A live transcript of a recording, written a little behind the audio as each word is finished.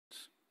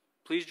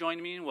Please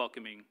join me in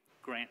welcoming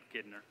Grant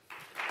Ginder.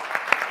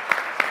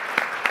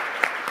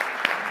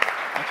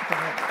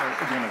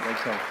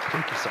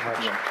 Thank you so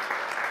much. Yeah.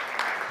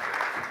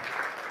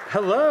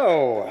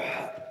 Hello.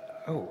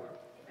 Oh.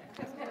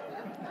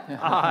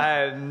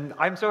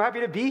 I'm so happy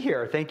to be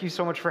here. Thank you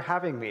so much for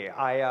having me.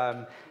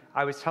 I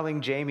was telling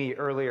Jamie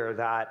earlier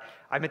that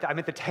I'm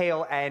at the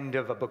tail end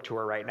of a book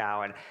tour right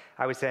now, and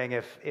I was saying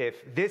if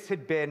this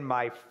had been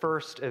my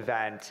first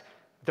event,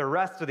 the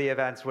rest of the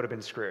events would have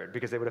been screwed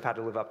because they would have had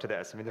to live up to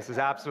this. I mean, this is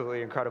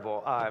absolutely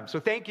incredible. So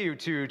thank you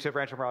to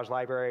Rancho Mirage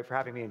Library for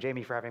having me, and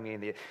Jamie for having me,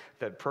 and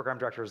the program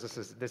directors.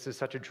 This is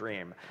such a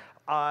dream.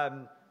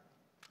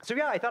 So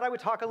yeah, I thought I would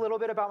talk a little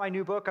bit about my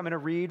new book. I'm going to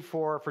read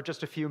for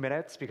just a few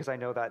minutes because I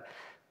know that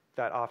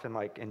often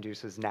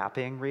induces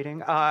napping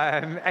reading,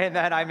 and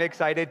then I'm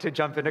excited to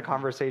jump into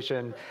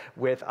conversation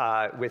with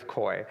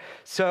Coy.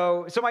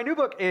 So my new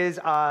book is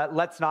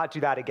Let's Not Do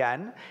That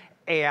Again,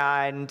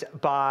 and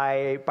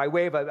by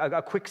way of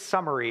a quick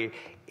summary,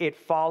 it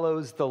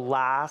follows the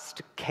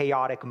last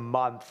chaotic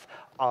month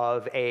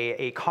of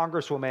a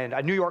congresswoman,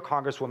 a New York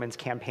congresswoman's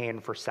campaign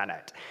for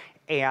Senate.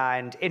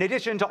 And in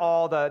addition to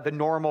all the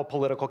normal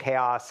political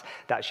chaos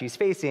that she's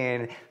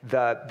facing,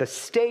 the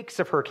stakes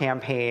of her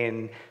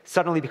campaign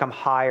suddenly become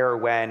higher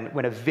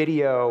when a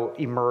video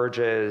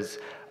emerges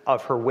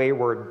of her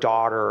wayward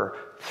daughter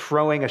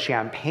throwing a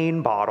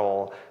champagne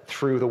bottle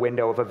through the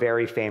window of a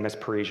very famous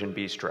Parisian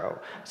bistro.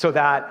 So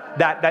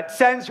that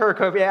sends her,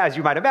 as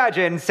you might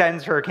imagine,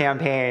 sends her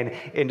campaign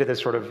into this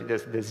sort of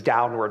this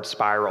downward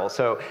spiral.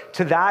 So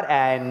to that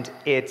end,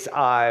 it's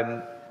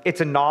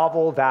a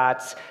novel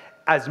that's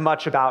as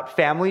much about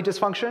family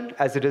dysfunction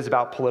as it is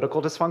about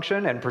political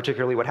dysfunction, and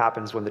particularly what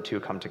happens when the two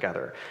come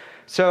together.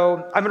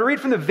 So I'm going to read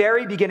from the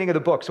very beginning of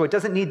the book, so it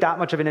doesn't need that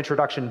much of an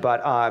introduction,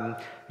 but I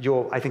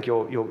think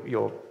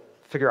you'll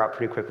figure out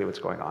pretty quickly what's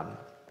going on.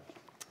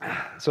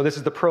 So this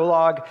is the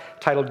prologue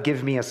titled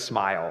 "Give Me a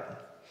Smile."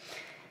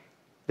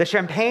 The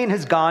champagne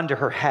has gone to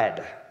her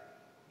head.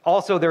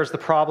 Also, there's the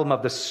problem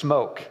of the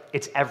smoke.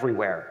 It's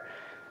everywhere.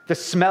 The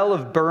smell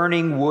of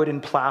burning wood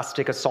and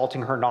plastic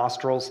assaulting her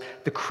nostrils,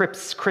 the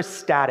crisp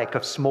static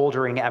of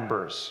smoldering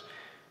embers.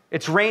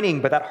 It's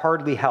raining, but that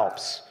hardly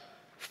helps.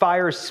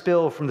 Fires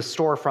spill from the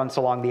storefronts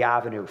along the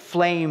avenue,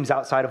 flames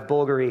outside of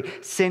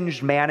Bulgari,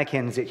 singed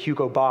mannequins at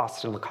Hugo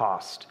Boss and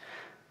Lacoste.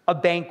 A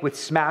bank with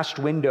smashed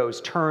windows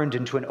turned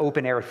into an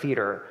open-air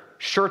theater,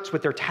 shirts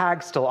with their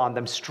tags still on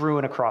them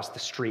strewn across the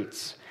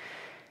streets.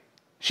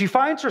 She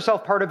finds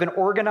herself part of an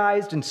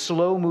organized and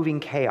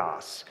slow-moving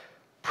chaos.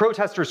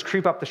 Protesters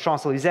creep up the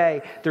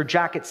Champs-Élysées, their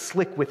jackets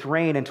slick with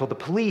rain until the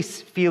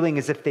police, feeling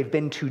as if they've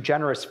been too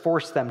generous,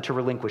 force them to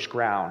relinquish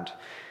ground.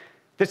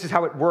 This is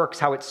how it works,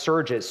 how it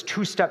surges.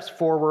 2 steps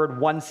forward,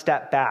 1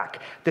 step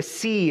back. The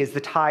sea as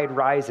the tide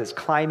rises,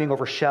 climbing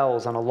over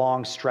shells on a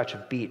long stretch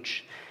of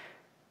beach.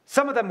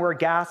 Some of them wear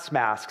gas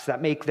masks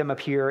that make them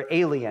appear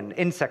alien,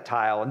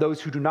 insectile, and those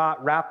who do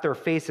not wrap their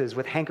faces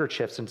with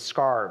handkerchiefs and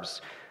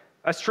scarves.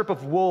 A strip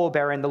of wool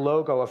bearing the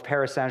logo of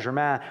Paris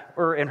Saint-Germain,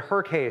 or in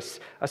her case,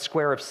 a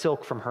square of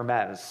silk from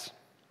Hermes.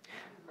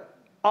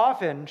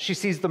 Often, she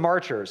sees the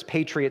marchers,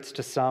 patriots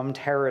to some,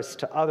 terrorists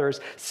to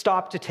others,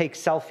 stop to take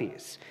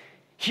selfies.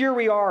 Here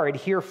we are, and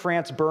here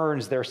France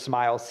burns, their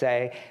smiles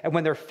say, and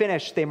when they're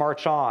finished, they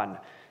march on.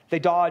 They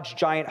dodge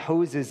giant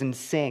hoses and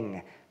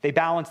sing. They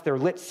balance their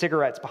lit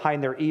cigarettes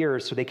behind their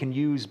ears so they can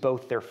use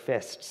both their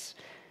fists.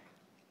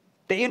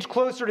 They inch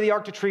closer to the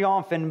Arc de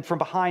Triomphe, and from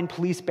behind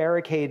police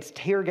barricades,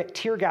 tear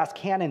gas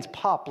cannons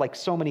pop like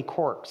so many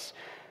corks.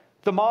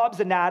 The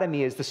mob's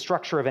anatomy is the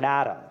structure of an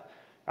atom.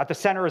 At the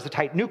center is a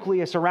tight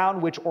nucleus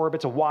around which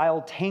orbits a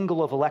wild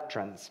tangle of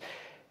electrons.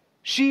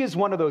 She is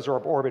one of those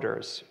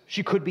orbiters.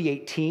 She could be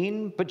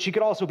 18, but she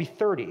could also be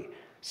 30.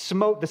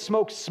 The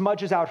smoke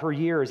smudges out her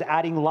years,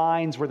 adding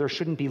lines where there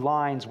shouldn't be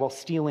lines while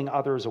stealing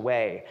others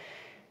away.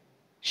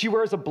 She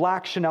wears a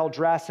black Chanel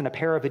dress and a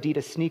pair of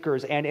Adidas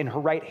sneakers, and in her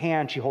right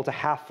hand, she holds a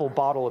half-full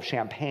bottle of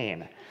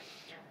champagne.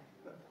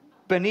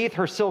 Beneath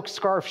her silk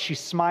scarf, she's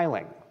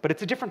smiling, but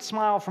it's a different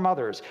smile from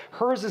others.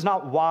 Hers is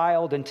not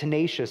wild and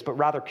tenacious, but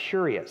rather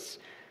curious,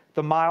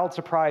 the mild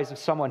surprise of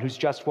someone who's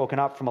just woken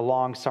up from a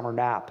long summer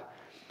nap.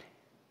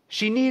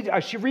 She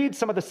reads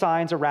some of the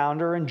signs around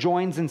her and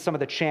joins in some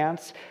of the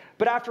chants,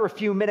 but after a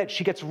few minutes,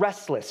 she gets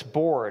restless,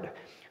 bored.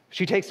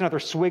 She takes another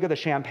swig of the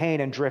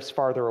champagne and drifts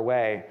farther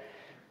away.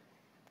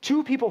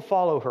 2 people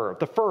follow her.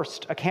 The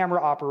first, a camera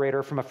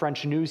operator from a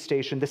French news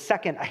station. The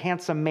second, a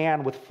handsome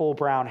man with full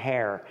brown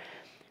hair.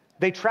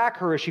 They track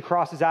her as she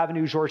crosses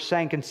Avenue Georges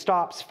V and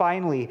stops,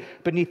 finally,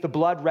 beneath the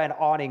blood-red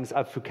awnings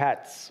of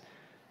Fouquet's.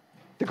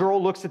 The girl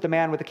looks at the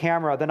man with the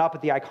camera, then up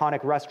at the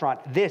iconic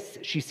restaurant. This,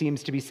 she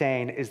seems to be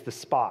saying, is the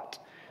spot.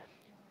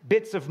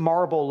 Bits of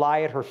marble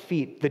lie at her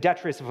feet, the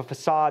detritus of a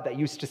facade that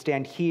used to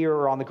stand here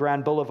or on the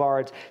Grand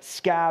Boulevards,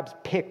 scabs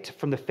picked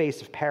from the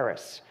face of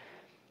Paris.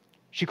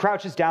 She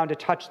crouches down to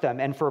touch them,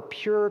 and for a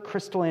pure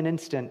crystalline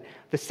instant,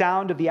 the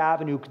sounds of the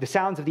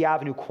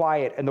avenue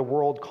quiet and the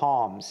world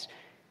calms.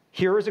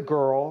 Here is a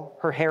girl,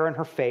 her hair in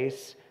her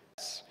face.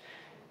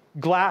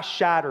 Glass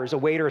shatters, a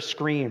waiter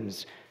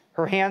screams.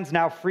 Her hands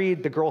now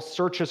freed, the girl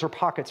searches her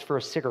pockets for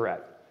a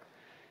cigarette.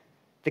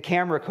 The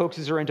camera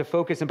coaxes her into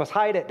focus, and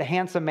beside it, the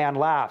handsome man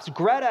laughs.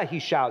 "Greta," he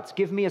shouts,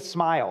 "give me a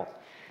smile."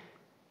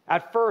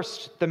 At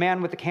first, the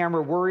man with the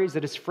camera worries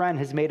that his friend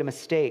has made a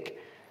mistake.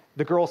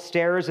 The girl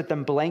stares at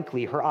them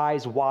blankly, her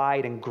eyes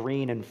wide and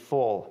green and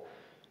full.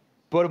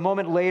 But a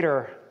moment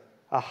later,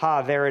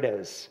 aha, there it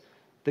is.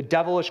 The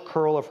devilish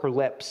curl of her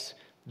lips,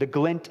 the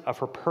glint of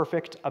her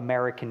perfect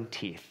American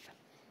teeth.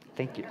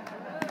 Thank you.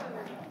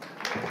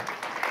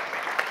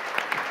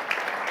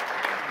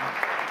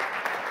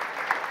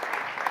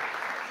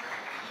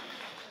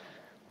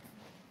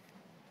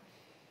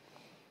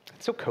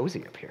 It's so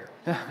cozy up here.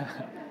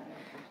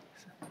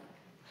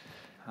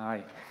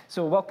 Hi.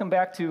 So welcome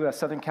back to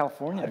Southern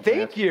California.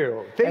 Thank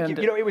you. Thank you.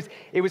 You know,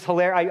 it was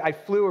hilarious. I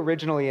flew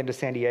originally into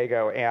San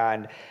Diego,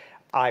 and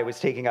I was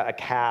taking a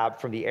cab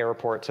from the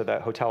airport to the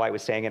hotel I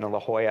was staying in La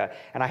Jolla,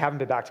 and I haven't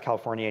been back to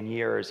California in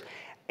years.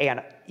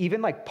 And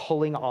even like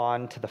pulling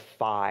on to the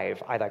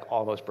 5, I like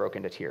almost broke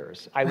into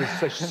tears. I was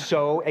like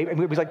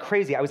it was like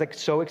crazy. I was like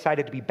so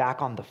excited to be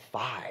back on the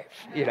 5.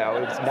 You know,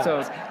 it was nuts.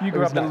 So you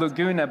grew up in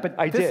Laguna, but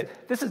I did.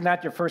 This is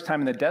not your first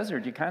time in the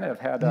desert. You kind of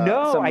had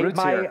some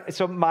roots here.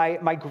 So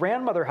my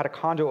grandmother had a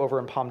condo over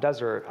in Palm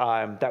Desert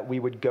that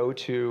we would go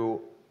to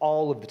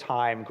all of the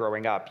time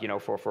growing up, you know,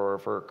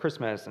 for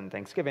Christmas and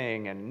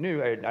Thanksgiving and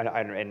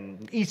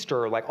and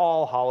Easter, like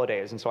all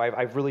holidays. And so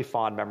I've really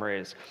fond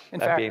memories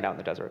of being out in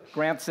the desert.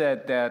 Grant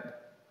said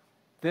that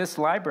this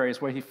library is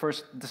where he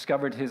first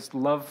discovered his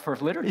love for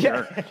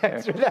literature.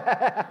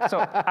 Yeah,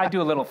 so I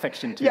do a little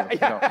fiction too. Yeah.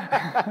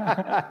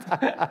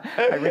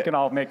 We can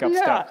all make up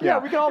stuff. Yeah,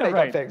 we can all make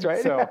up things,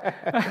 right? So,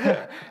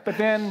 but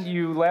then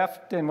you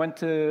left and went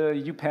to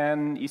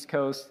UPenn, East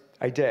Coast.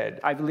 I did.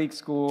 Ivy League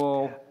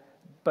school.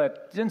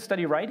 But didn't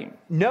study writing.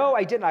 No,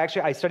 I didn't.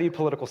 I studied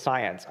political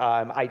science.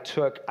 I only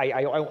took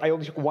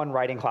one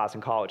writing class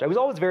in college. I was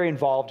always very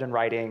involved in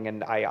writing,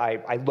 and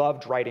I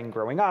loved writing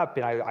growing up,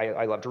 and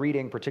I loved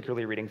reading,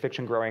 particularly reading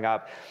fiction growing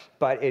up.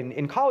 But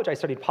in college, I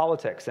studied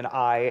politics, and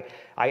I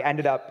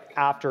ended up,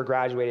 after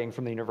graduating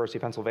from the University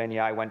of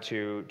Pennsylvania, I went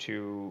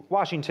to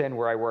Washington,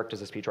 where I worked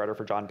as a speechwriter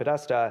for John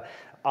Podesta.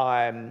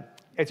 And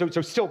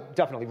so still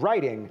definitely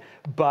writing,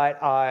 but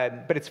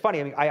it's funny.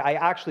 I mean, I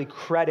actually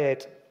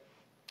credit.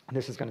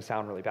 This is going to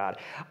sound really bad.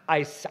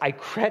 I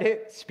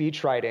credit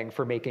speechwriting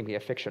for making me a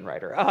fiction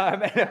writer.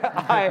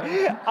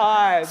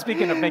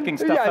 Speaking of making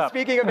stuff up. Yeah,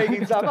 speaking of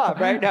making stuff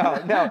up, right? No.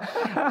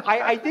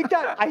 I think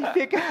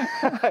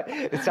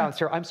it sounds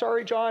terrible. I'm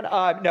sorry, John.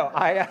 What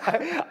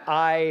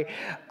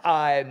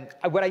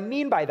I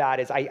mean by that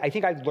is I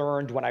think I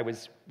learned when I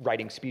was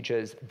writing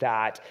speeches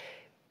that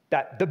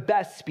the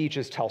best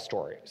speeches tell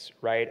stories,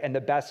 right? And the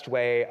best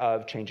way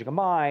of changing a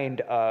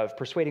mind, of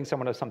persuading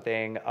someone of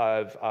something,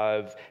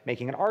 of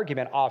making an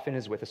argument often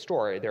is with a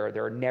story. There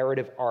are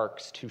narrative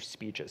arcs to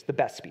speeches, the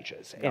best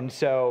speeches. Yep. And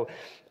so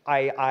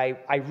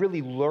I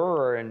really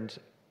learned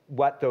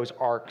what those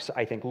arcs,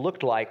 I think,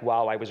 looked like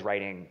while I was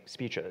writing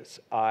speeches.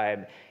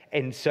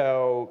 And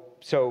so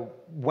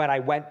when I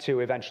went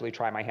to eventually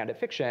try my hand at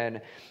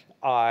fiction,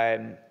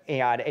 and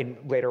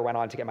later went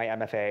on to get my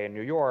MFA in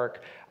New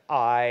York,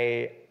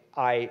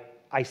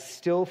 I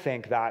still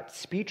think that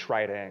speech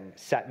writing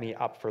set me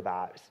up for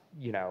that,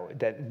 you know,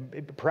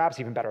 that perhaps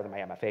even better than my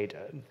MFA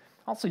did.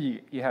 Also,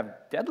 you have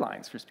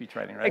deadlines for speech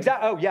writing, right?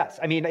 Exactly. Oh, yes.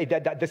 I mean,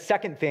 the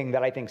second thing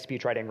that I think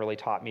speech writing really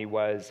taught me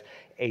was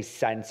a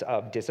sense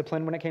of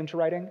discipline when it came to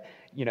writing.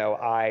 You know,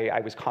 I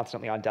was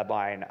constantly on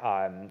deadline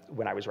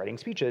when I was writing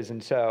speeches,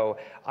 and so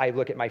I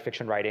look at my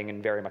fiction writing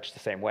in very much the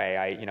same way.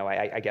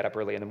 I get up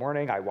early in the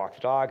morning, I walk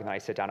the dog, and then I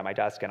sit down at my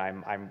desk, and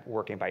I'm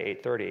working by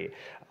 8:30.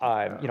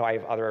 You know, I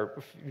have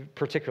other,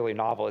 particularly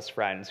novelist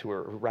friends who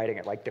are writing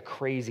at like the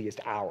craziest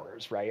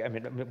hours, right? I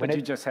mean, but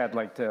you just had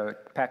like to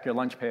pack your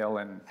lunch pail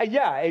and.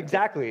 Yeah,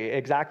 exactly.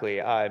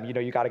 You know,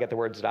 you got to get the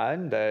words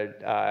done. You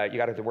got to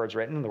get the words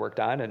written, the work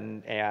done,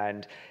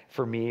 and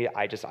for me,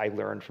 I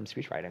learned from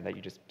speech writing that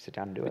you just sit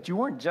down and do it. But you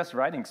weren't just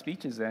writing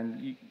speeches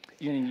then.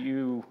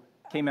 You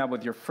came out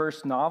with your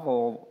first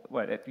novel.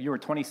 What? You were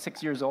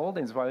 26 years old,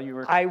 is while you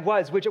were. I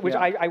was, which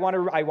I want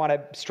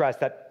to stress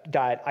that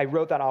I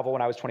wrote that novel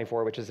when I was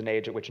 24, which is an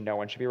age at which no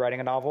one should be writing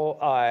a novel.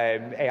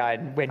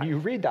 And when you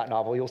read that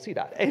novel, you'll see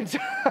that. And so,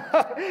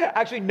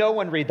 actually, no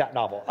one read that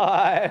novel.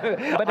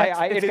 But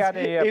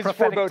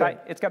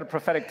it's got a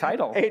prophetic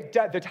title.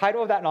 The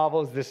title of that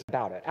novel is this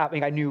about it. I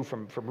mean, I knew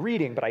from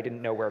reading, but I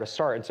didn't know where to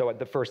start. And so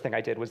the first thing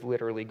I did was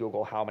literally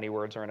Google how many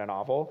words are in a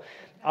novel.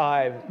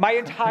 My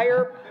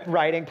entire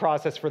writing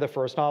process for the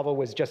first novel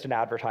was just an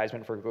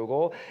advertisement for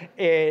Google.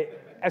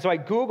 And so I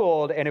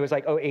Googled, and it was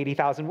like,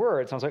 80,000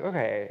 words. And I was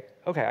like,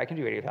 okay, I can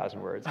do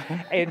 80,000 words.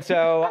 And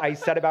so I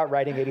set about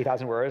writing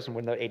 80,000 words, and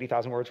when the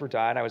 80,000 words were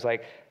done, I was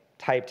like,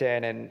 typed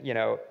in, and, you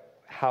know,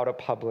 how to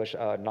publish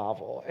a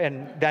novel.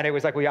 And then it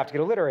was like, well, you have to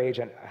get a literary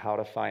agent, how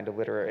to find a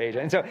literary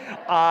agent. And so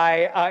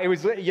I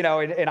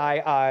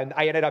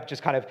ended up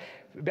just kind of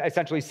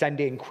essentially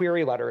sending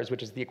query letters,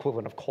 which is the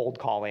equivalent of cold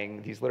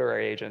calling these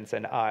literary agents.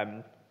 And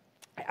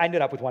I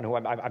ended up with one who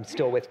I'm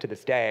still with to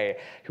this day,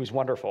 who's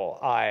wonderful.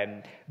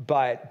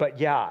 But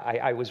yeah,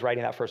 I was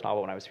writing that first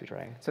novel when I was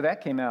speechwriting. So that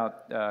came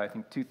out, I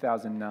think,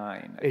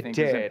 2009. It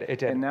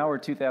did. And now we're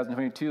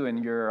 2022,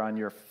 and you're on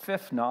your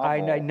 5th novel.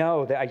 I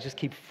know that I just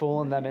keep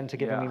fooling them into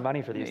giving me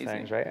money for these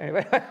things, right?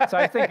 Anyway. So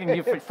I think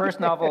your first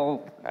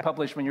novel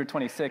published when you're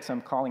 26,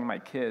 I'm calling my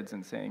kids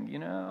and saying, you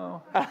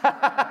know, you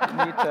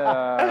need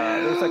to,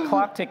 there's a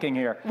clock ticking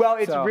here. Well,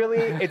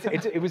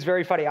 it was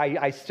very funny.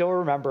 I still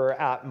remember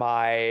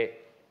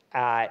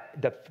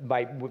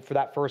for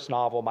that first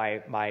novel,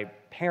 my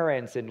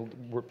parents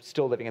were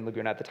still living in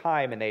Laguna at the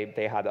time, and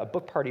they had a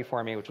book party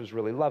for me, which was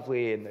really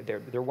lovely, and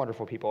they're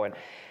wonderful people. And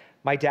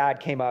my dad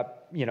came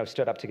up,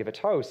 stood up to give a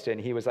toast, and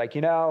he was like,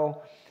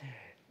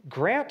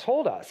 Grant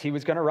told us he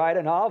was going to write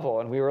a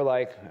novel, and we were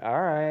like,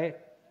 all right.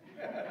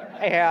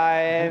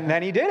 And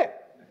then he did it.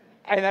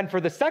 And then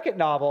for the second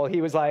novel, he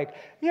was like,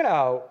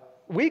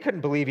 we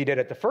couldn't believe he did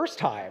it the first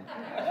time.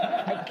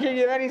 And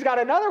then he's got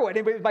another one.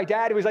 And with my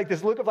dad, it was like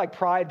this look of like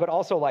pride, but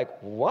also like,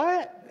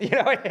 what?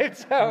 And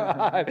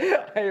so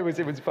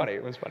it was funny.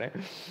 It was funny.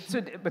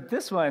 So, but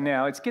this one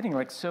now, it's getting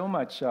like so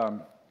much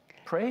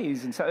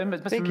praise, and so it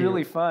must be Thank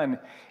really you. fun.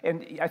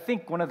 And I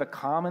think one of the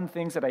common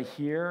things that I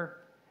hear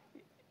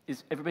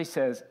is everybody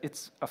says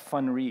it's a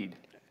fun read,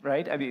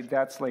 right? I mean,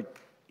 that's like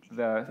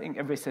the thing.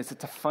 Everybody says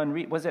it's a fun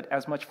read. Was it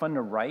as much fun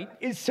to write?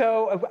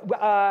 So,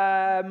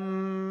 I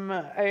mean,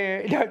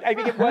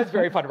 it was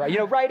very fun to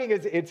write. Writing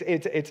is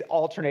it's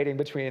alternating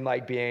between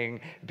like being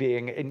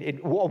in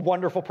a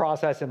wonderful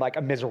process and like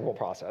a miserable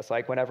process.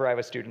 Like whenever I have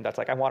a student that's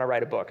like, I want to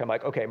write a book, I'm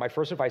like, okay, my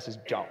first advice is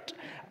don't.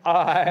 No,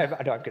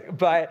 I'm kidding.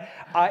 But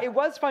it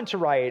was fun to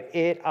write.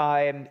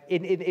 I'm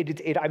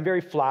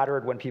very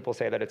flattered when people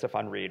say that it's a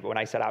fun read. When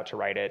I set out to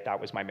write it, that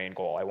was my main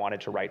goal. I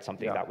wanted to write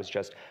something that was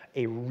just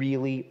a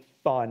really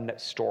fun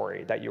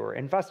story, that you were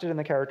invested in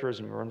the characters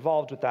and you were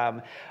involved with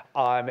them,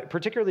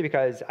 particularly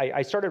because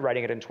I started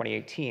writing it in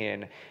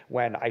 2018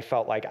 when I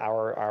felt like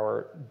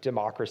our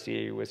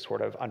democracy was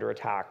sort of under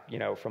attack,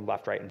 from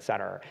left, right, and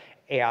center.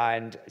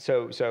 And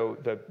so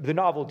the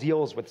novel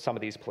deals with some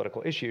of these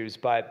political issues,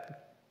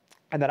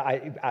 and then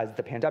as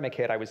the pandemic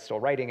hit, I was still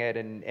writing it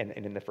and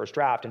in the first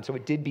draft. And so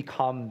it did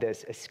become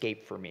this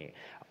escape for me,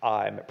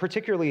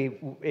 particularly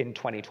in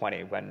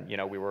 2020 when,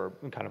 we were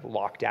kind of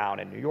locked down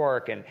in New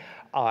York. And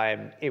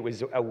it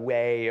was a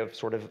way of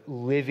sort of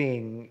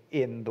living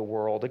in the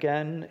world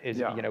again,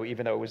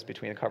 even though it was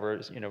between the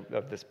covers,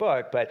 of this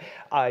book. But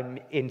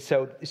and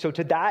so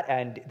to that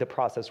end, the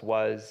process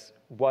was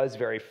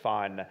very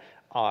fun,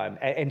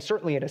 and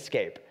certainly an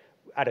escape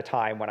at a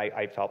time when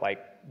I felt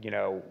like,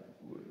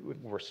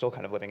 we're still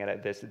kind of living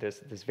in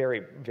this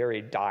very,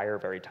 very dire,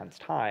 very tense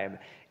time.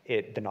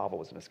 The novel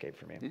was an escape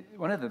for me.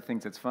 One of the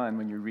things that's fun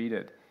when you read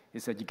it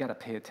is that you got to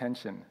pay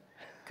attention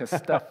because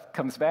stuff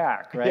comes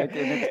back, right?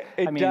 Yeah,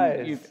 and it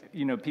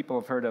does. People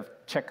have heard of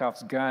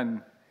Chekhov's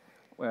gun.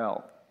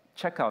 Well,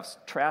 Chekhov's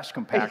trash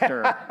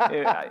compactor.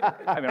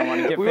 I don't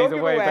want to give things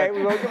away.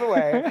 We won't give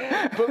away.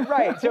 But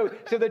right, so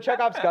the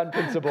Chekhov's gun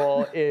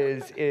principle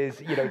is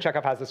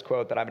Chekhov has this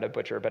quote that I'm going to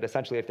butcher, but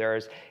essentially if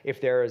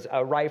there's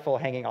a rifle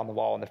hanging on the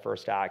wall in the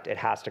first act, it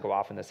has to go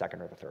off in the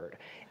second or the third.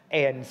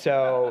 And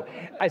so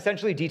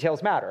essentially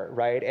details matter,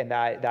 right? And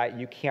that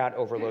you can't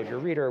overload your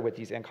reader with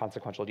these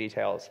inconsequential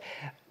details.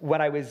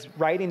 When I was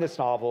writing this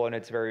novel in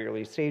its very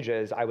early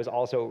stages, I was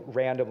also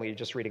randomly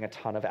just reading a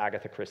ton of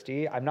Agatha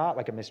Christie. I'm not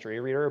like a mystery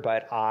reader,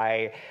 but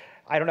I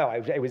don't know.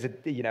 It was,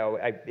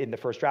 in the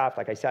first draft,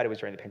 like I said, it was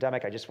during the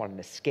pandemic. I just wanted an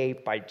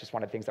escape. I just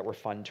wanted things that were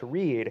fun to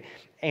read.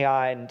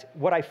 And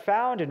what I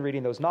found in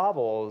reading those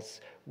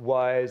novels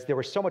was there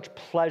was so much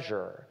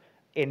pleasure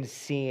in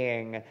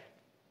seeing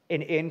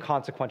an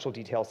inconsequential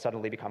detail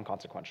suddenly become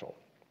consequential.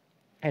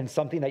 And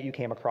something that you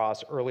came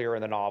across earlier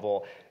in the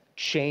novel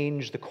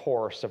changed the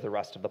course of the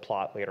rest of the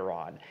plot later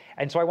on.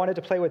 And so I wanted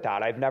to play with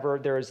that.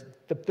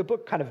 The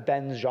book kind of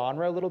bends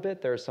genre a little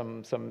bit. There's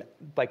some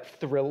like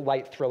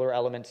light thriller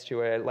elements to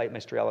it, light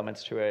mystery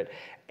elements to it.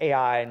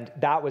 And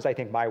that was, I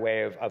think, my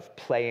way of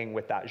playing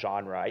with that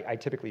genre. I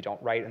typically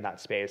don't write in that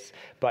space,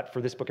 but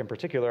for this book in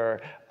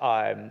particular,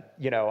 I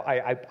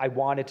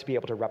wanted to be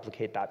able to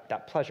replicate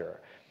that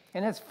pleasure.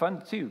 And it's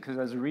fun too, because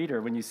as a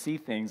reader, when you see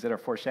things that are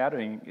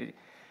foreshadowing,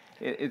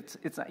 it's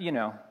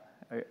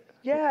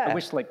Yeah. I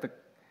wish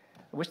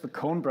the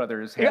Coen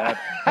brothers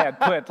had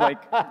put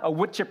like a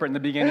wood chipper in the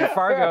beginning of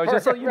Fargo,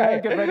 just so you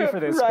get ready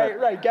for this.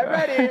 Right, get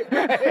ready.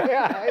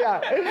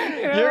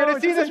 Yeah. You're going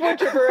to see this wood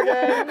chipper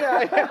again.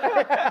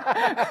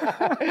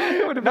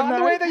 Not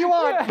the way that you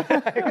want.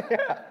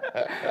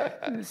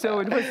 So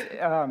it was.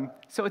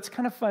 So it's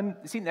kind of fun.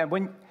 See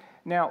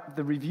now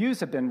the reviews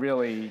have been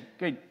really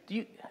good.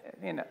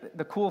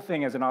 The cool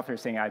thing as an author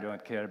is saying I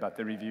don't care about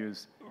the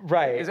reviews.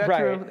 Right. Is that right.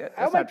 true?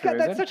 Oh my God,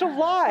 that's such a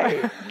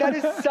lie. That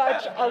is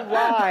such a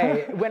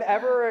lie.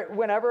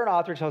 Whenever an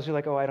author tells you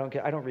like, oh, I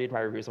don't read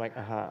my reviews, I'm like,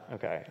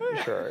 okay,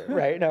 sure,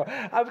 right? No,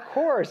 of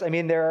course. I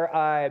mean,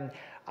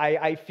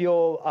 I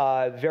feel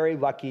very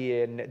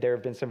lucky, and there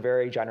have been some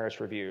very generous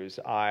reviews,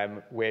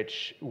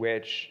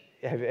 which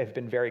have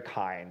been very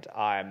kind.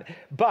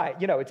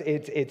 But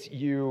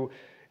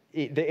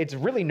it's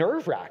really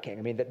nerve-wracking.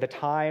 I mean,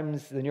 the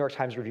New York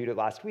Times reviewed it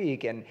last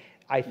week, and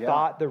I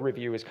thought the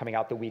review was coming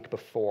out the week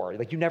before.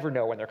 Like, you never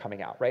know when they're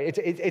coming out, right?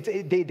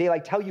 They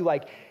like tell you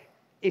like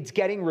it's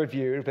getting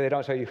reviewed, but they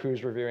don't tell you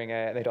who's reviewing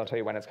it, and they don't tell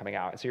you when it's coming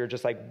out. And so you're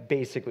just like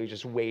basically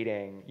just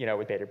waiting,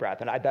 with bated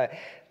breath. And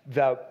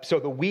so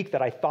the week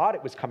that I thought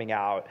it was coming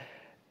out,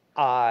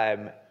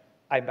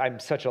 I'm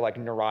such a like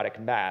neurotic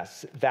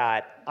mess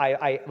that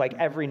I like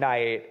every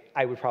night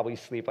I would probably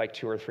sleep like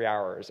 2 or 3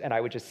 hours, and I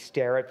would just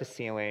stare at the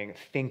ceiling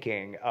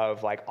thinking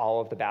of like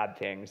all of the bad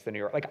things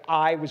like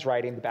I was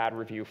writing the bad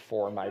review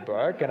for my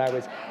book, and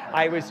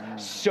I was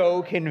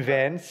so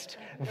convinced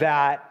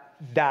that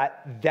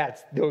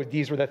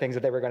these were the things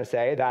that they were going to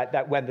say,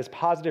 that when this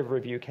positive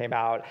review came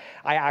out,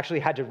 I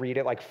actually had to read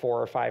it like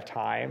 4 or 5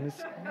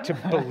 times to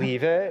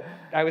believe it.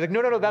 I was like,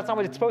 no, that's not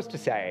what it's supposed to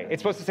say.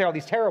 It's supposed to say all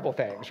these terrible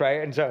things,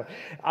 right? And so,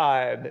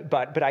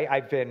 but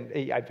I've been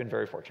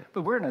very fortunate.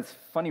 But we're in a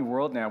funny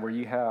world now where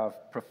you have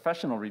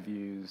professional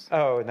reviews.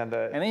 Oh, and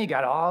then you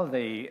got all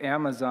the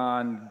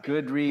Amazon,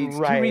 Goodreads.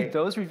 Right. Do you read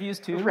those reviews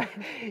too? Right.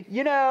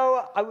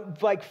 I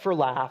would, like for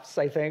laughs,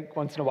 I think,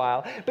 once in a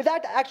while. But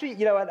that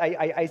actually,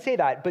 I say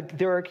that, but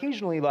there are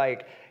occasionally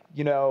like,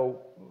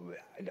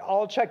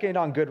 I'll check in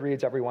on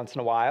Goodreads every once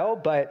in a while,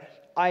 but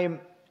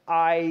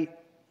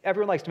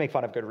everyone likes to make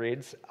fun of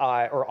Goodreads,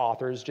 or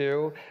authors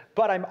do,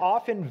 but I'm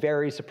often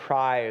very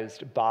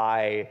surprised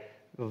by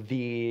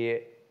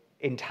the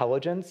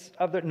intelligence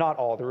of not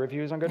all the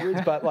reviews on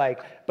Goodreads,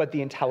 but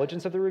the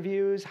intelligence of the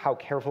reviews, how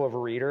careful of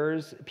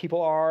readers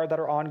people are that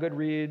are on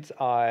Goodreads.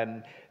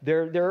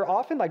 They're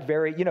often like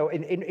very,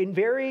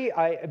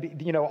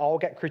 I'll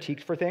get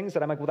critiqued for things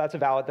that I'm like,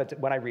 well,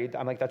 when I read,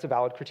 I'm like, that's a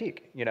valid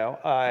critique,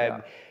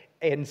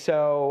 And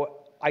so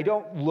I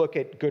don't look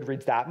at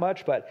Goodreads that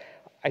much, but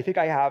I think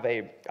I have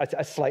a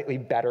slightly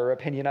better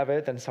opinion of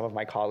it than some of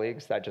my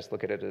colleagues that just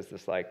look at it as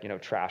this like,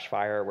 trash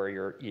fire where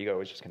your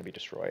ego is just going to be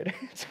destroyed.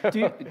 So.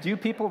 Do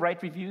people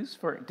write reviews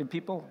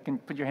can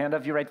put your hand up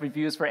if you write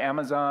reviews for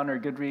Amazon or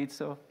Goodreads?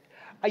 So.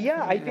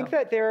 I think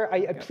that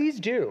please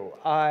do.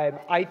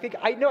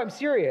 I'm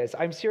serious.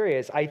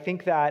 I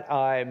think that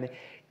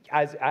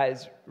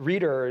as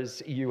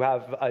readers, you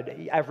have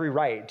every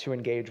right to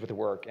engage with the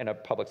work in a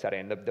public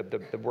setting.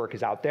 The work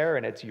is out there,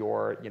 and it's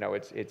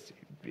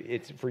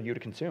it's for you to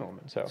consume.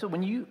 So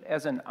when you,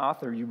 as an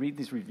author, you read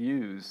these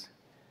reviews,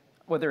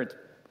 whether it's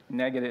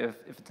negative,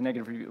 if it's a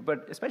negative review,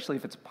 but especially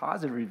if it's a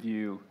positive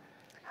review,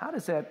 how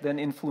does that then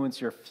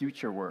influence your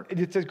future work?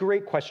 It's a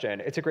great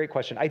question.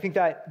 I think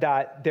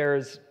that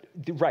there's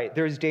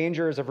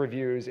dangers of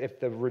reviews if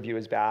the review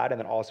is bad, and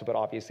then also, but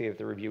obviously if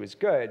the review is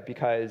good,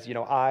 because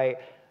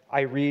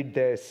I read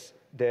this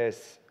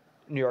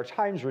New York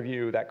Times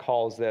review that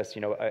calls this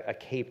a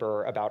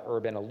caper about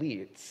urban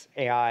elites,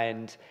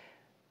 and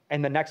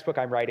the next book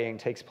I'm writing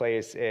takes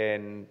place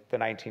in the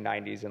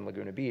 1990s in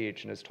Laguna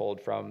Beach and is told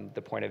from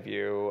the point of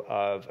view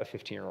of a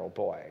 15-year-old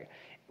boy,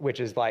 which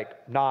is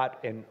like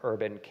not an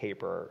urban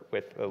caper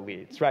with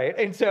elites, right?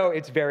 And so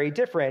it's very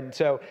different.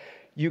 So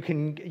you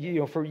can,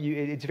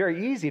 it's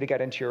very easy to get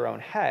into your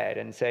own head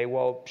and say,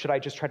 well, should I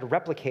just try to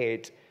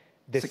replicate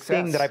this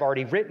thing that I've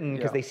already written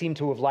because they seem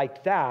to have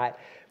liked that,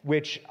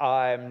 which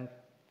I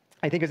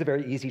think is a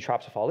very easy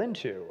trap to fall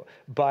into.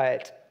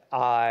 But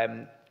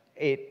I'm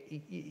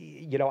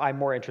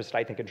more interested,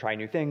 I think, in trying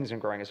new things and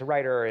growing as a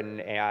writer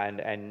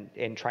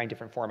and trying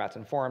different formats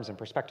and forms and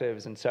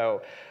perspectives. And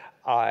so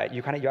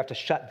you have to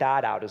shut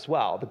that out as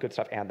well, the good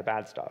stuff and the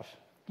bad stuff.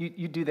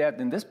 You do that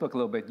in this book a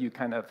little bit. You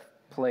kind of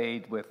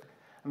played with,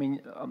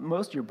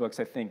 most of your books,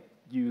 I think,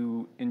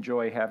 you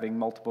enjoy having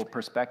multiple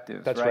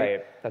perspectives. That's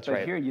right. That's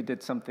right. But here you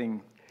did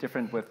something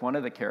different with one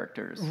of the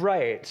characters.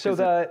 Right. So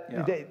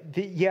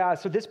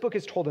so this book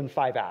is told in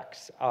 5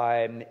 acts,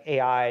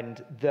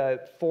 and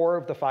the 4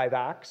 of the 5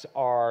 acts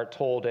are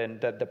told in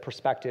the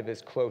perspective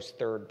is close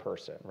third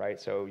person, right?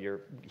 So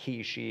you're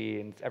he, she,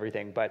 and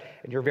everything,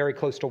 and you're very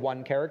close to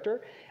one character.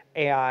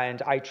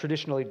 And I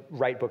traditionally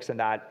write books in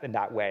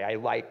that way. I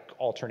like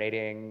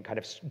alternating, kind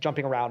of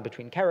jumping around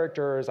between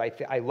characters.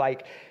 I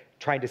like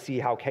trying to see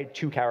how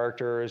 2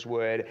 characters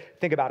would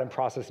think about and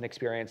process and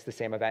experience the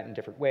same event in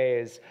different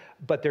ways.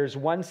 But there's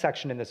one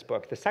section in this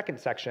book, the second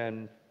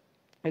section,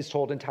 is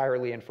told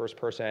entirely in first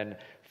person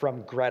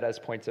from Greta's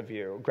points of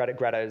view.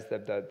 Greta is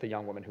the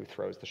young woman who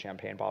throws the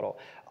champagne bottle.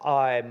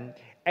 And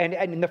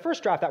in the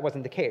first draft, that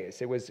wasn't the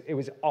case. It was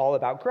all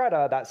about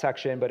Greta, that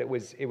section, but it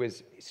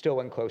was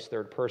still in close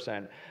third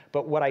person.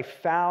 But what I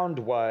found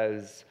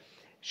was,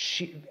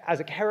 she, as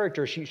a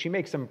character, she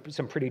makes some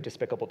pretty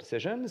despicable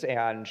decisions,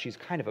 and she's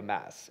kind of a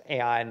mess,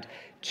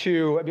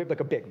 like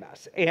a big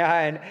mess.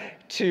 And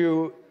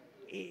to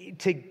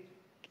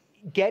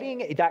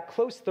getting that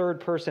close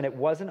third person, it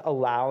wasn't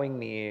allowing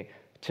me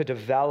to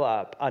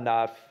develop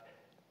enough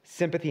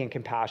sympathy and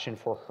compassion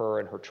for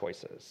her and her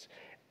choices.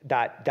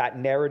 That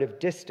narrative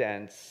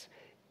distance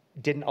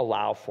didn't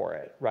allow for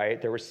it,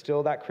 right? There was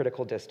still that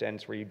critical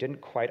distance where you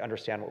didn't quite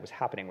understand what was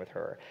happening with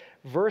her,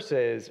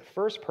 versus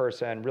first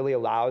person really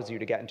allows you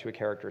to get into a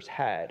character's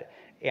head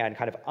and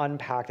kind of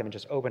unpack them and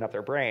just open up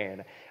their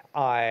brain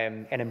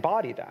and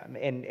embody them.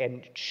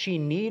 And she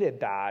needed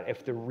that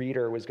if the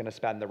reader was going to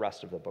spend the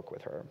rest of the book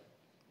with her.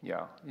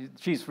 Yeah,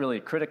 she's really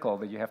critical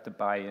that you have to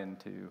buy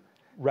into.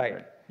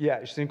 Right,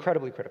 yeah, she's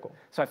incredibly critical.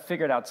 So I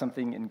figured out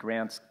something in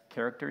Grant's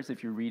characters,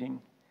 if you're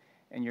reading,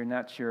 and you're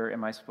not sure,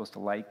 am I supposed to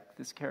like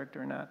this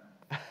character or not?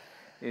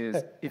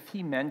 Is if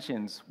he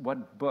mentions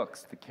what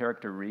books the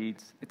character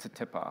reads, it's a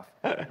tip-off.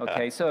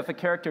 Okay, so if a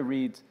character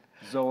reads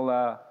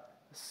Zola,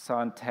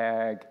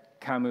 Sontag,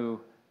 Camus,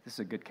 this is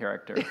a good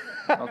character.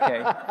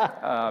 Okay,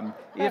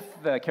 if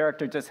the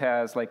character just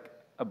has like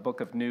a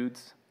book of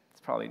nudes, it's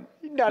probably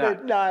not a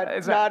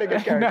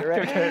good character,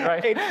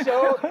 right? It's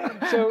so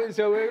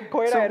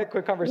Coy and I had a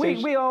quick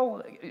conversation. We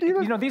all,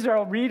 these are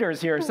all readers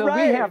here, so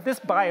we have this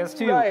bias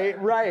too.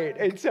 Right.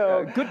 And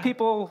so good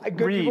people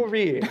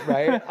read,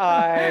 right?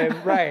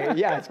 Right.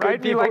 Yes, good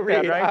right? people like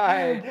read. That,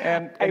 right?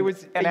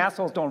 And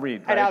assholes don't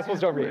read. And assholes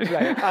don't read.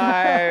 Right.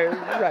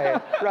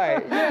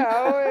 Right.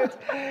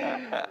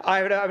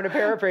 I'm going to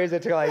paraphrase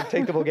it to like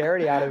take the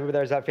vulgarity out of it. But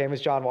there's that famous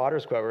John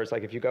Waters quote where it's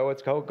like, if you go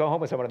home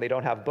with someone and they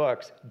don't have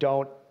books,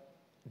 don't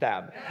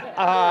them.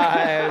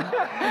 And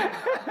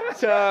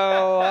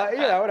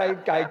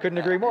I couldn't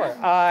agree more.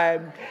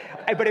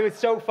 But it was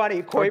so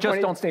funny. Or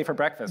just don't stay for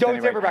breakfast.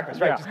 Don't stay for breakfast,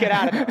 right? Yeah. Just get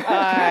out of there.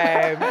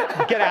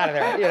 Get out of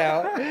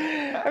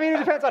there, I mean, it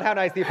depends on how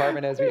nice the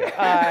apartment is.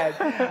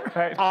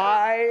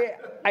 Right.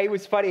 It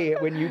was funny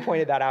when you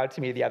pointed that out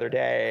to me the other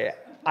day.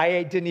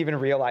 I didn't even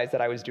realize that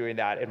I was doing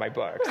that in my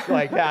books.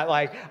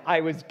 I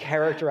was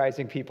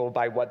characterizing people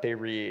by what they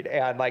read.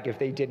 And if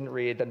they didn't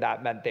read, then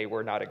that meant they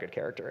were not a good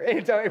character.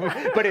 And so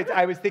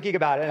I was thinking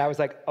about it and I was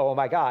like, oh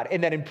my God.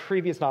 And then in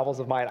previous novels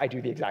of mine, I do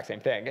the exact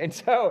same thing. And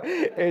so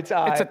it's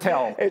a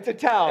tell. It's a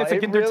tell. It's a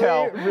Ginder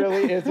tell. It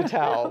really is a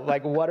tell.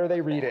 What are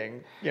they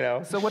reading?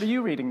 So what are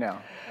you reading now?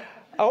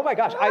 Oh my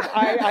gosh,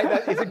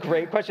 it's a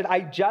great question. I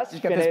just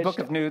finished. You got this book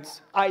of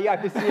nudes. In my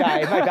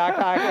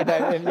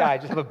backpack, and I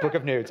just have a book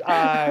of nudes.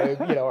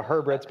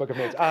 Herbert's book of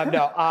nudes.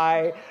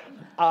 I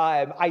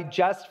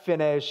just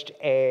finished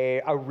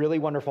a really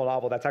wonderful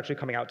novel that's actually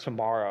coming out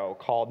tomorrow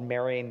called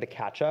Marrying the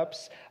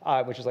Catch-Ups,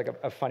 which is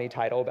a funny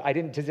title.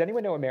 But does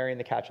anyone know what Marrying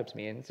the Catch-Ups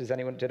means? Did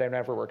anyone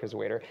ever work as a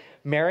waiter?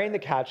 Marrying the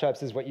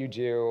Catch-Ups is what you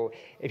do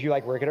if you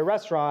work at a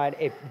restaurant,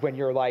 when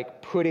you're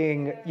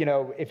putting,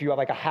 if you have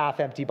a half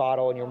empty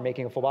bottle and you're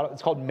making a full bottle,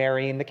 it's called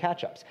Marrying the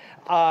Catch-Ups.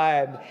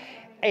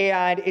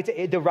 And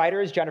the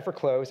writer is Jennifer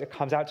Close. It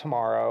comes out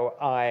tomorrow.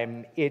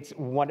 It's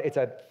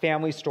a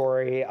family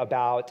story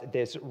about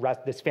this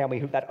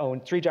family that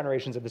owns 3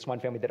 generations of this one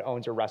family that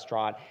owns a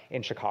restaurant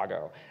in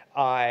Chicago.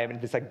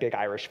 This big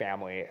Irish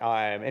family,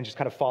 and just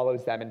kind of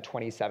follows them in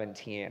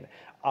 2017.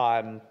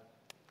 And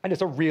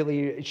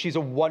she's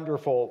a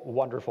wonderful,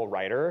 wonderful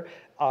writer.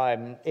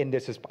 And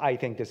I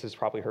think this is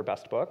probably her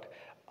best book.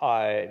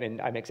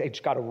 And it's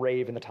got a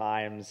rave in the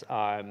Times.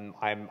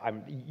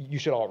 You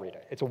should all read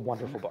it. It's a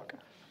wonderful book.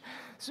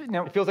 So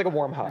now, it feels like a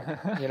warm hug,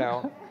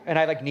 and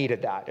I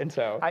needed that. And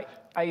so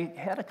I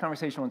had a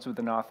conversation once with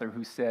an author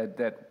who said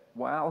that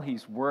while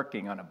he's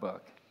working on a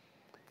book,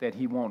 that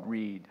he won't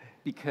read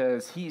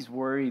because he's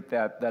worried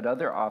that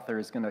other author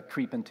is going to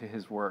creep into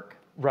his work.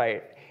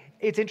 Right.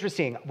 It's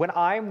interesting. When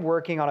I'm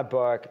working on a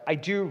book, I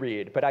do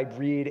read, but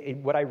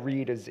what I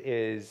read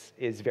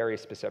is very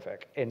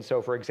specific. And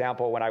so, for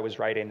example, when I was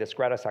writing this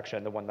Greta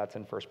section, the one that's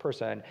in first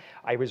person,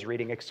 I was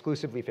reading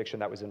exclusively fiction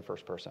that was in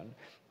first person,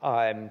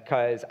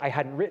 because I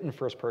hadn't written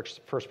first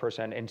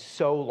person in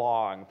so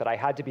long that I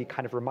had to be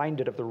kind of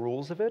reminded of the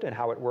rules of it and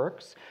how it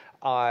works.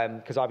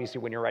 Because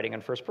obviously, when you're writing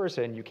in first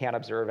person, you can't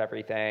observe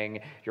everything.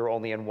 You're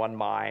only in one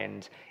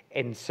mind.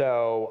 And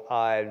so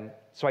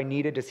I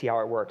needed to see how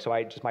it worked. So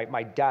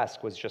my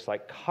desk was just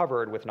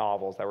covered with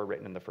novels that were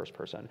written in the first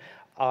person.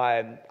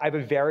 I have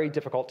a very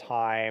difficult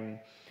time,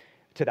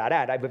 to that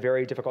end, I have a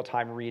very difficult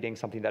time reading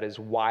something that is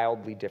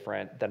wildly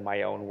different than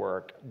my own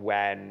work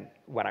when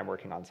I'm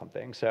working on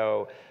something.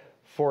 So,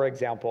 for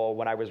example,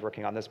 when I was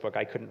working on this book,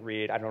 I couldn't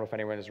read, I don't know if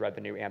anyone has read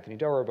the new Anthony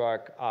Doerr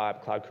book,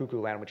 Cloud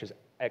Cuckoo Land, which is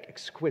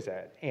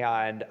exquisite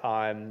and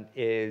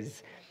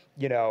is...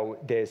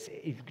 this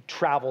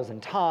travels in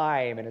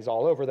time and is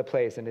all over the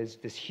place and is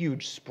this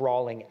huge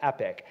sprawling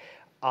epic.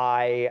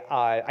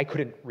 I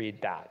couldn't read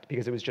that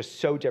because it was just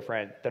so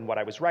different than what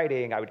I was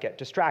writing. I would get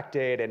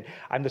distracted, and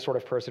I'm the sort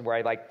of person where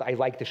I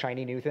like the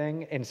shiny new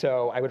thing, and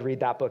so I would read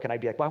that book and I'd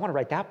be like, well, I want to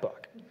write that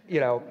book,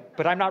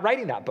 but I'm not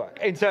writing that book,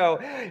 and so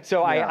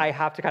I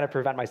have to kind of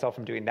prevent myself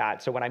from doing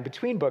that. So when I'm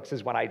between books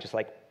is when I just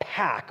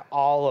pack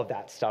all of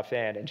that stuff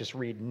in and just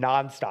read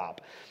nonstop.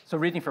 So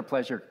reading for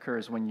pleasure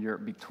occurs when you're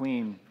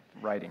between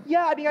writing.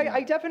 Yeah, I mean,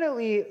 I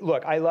definitely,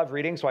 look, I love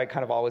reading, so I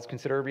kind of always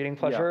consider reading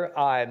pleasure.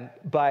 Yeah.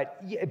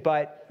 But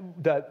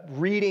the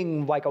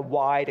reading a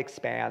wide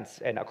expanse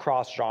and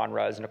across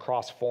genres and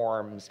across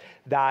forms,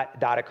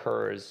 that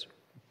occurs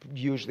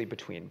usually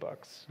between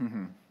books.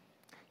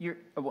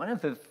 Mm-hmm. One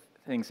of the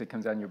things that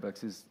comes out in your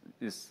books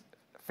is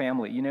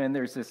family. You know, and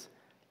there's this,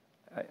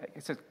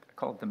 it's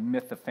called the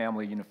myth of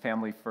family. You know,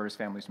 family first.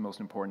 Family's the most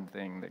important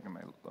thing. I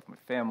love my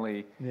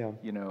family. Yeah.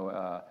 You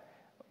know,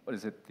 what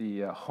is it?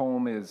 The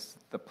home is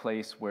the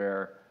place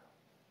where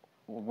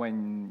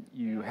when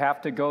you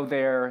have to go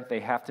there, they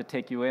have to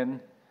take you in.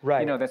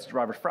 Right. You know, that's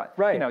Robert Frost.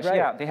 Right. You know, right.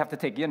 yeah, they have to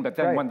take you in, but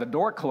then when the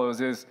door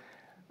closes,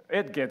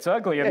 it gets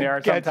ugly in there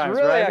gets sometimes,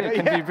 really right? ugly, It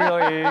can be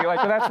really,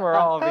 like, that's where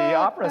all the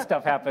opera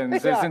stuff happens,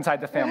 is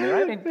inside the family,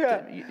 right? I mean,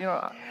 you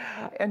know,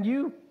 and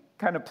you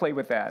kind of play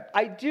with that.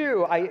 I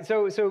do.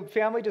 So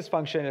family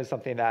dysfunction is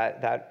something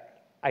that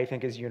I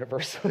think is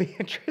universally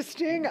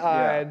interesting,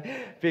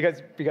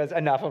 because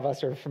enough of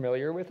us are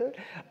familiar with it.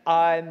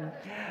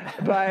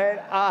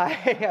 But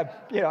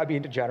I'm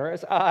being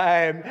generous.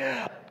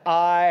 That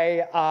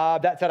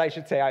said, I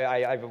should say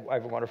I have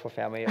a wonderful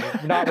family,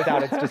 not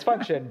without its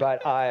dysfunction,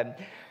 but I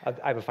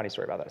have a funny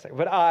story about that in a second.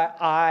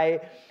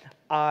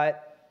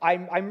 But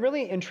I'm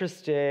really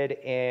interested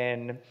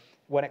in,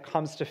 when it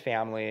comes to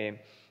family,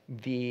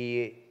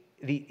 the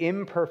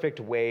imperfect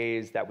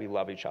ways that we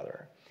love each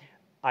other.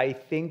 I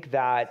think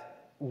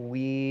that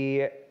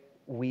we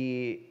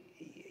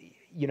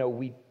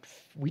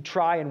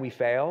try and we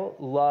fail.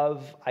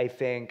 Love, I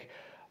think,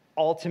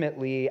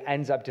 ultimately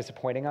ends up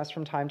disappointing us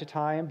from time to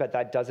time, but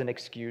that doesn't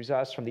excuse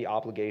us from the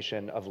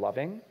obligation of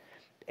loving.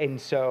 And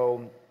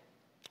so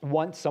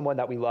once someone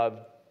that we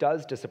love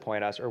does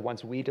disappoint us, or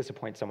once we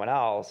disappoint someone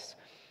else,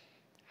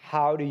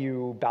 how do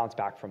you bounce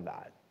back from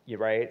that?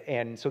 Right?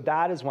 And so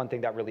that is one thing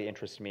that really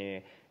interests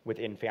me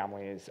within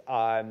families.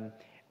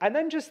 And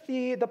then just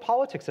the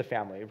politics of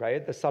family,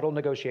 right? The subtle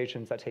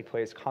negotiations that take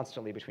place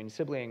constantly between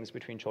siblings,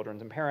 between children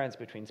and parents,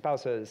 between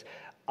spouses,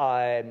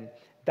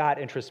 that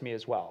interests me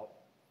as well.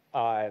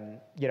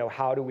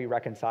 How do we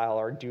reconcile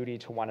our duty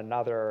to one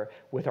another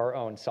with our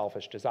own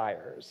selfish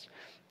desires?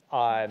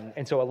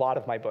 And so a lot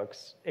of my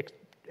books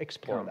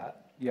explore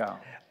that. Yeah.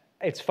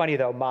 It's funny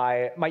though,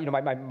 my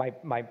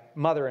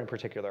mother in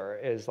particular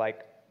is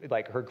like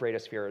her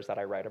greatest fear is that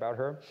I write about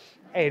her,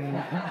 and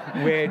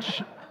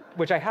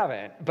which I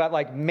haven't, but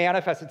like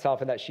manifests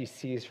itself in that she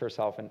sees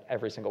herself in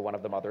every single one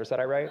of the mothers that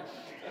I write,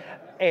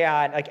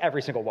 and like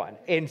every single one.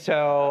 And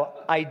so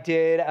I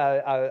did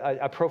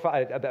a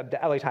profile, the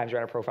LA Times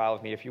ran a profile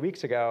of me a few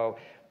weeks ago,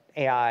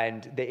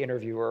 and the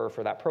interviewer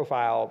for that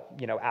profile,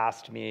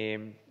 asked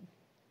me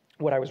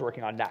what I was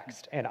working on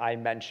next. And I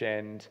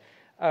mentioned,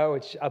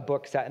 it's a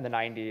book set in the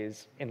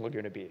 90s in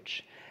Laguna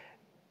Beach.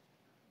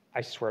 I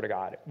swear to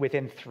God,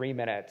 within 3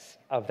 minutes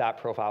of that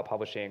profile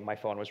publishing, my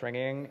phone was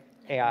ringing,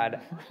 and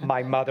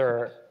my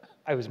mother,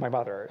 it was my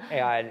mother,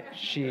 and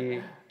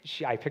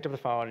I picked up the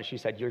phone and she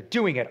said, "You're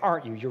doing it,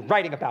 aren't you? You're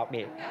writing about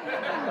me."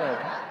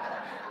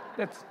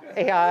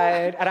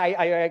 And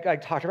I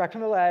talked her back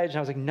from the ledge, and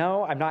I was like,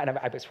 "No, I'm not." And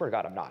I swear to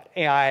God, I'm not.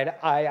 And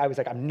I was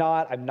like, I'm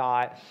not.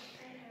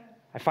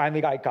 I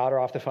finally got her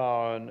off the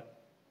phone,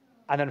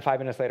 and then 5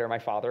 minutes later, my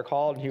father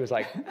called, and he was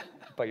like,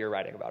 "But you're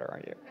writing about her,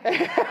 aren't you?"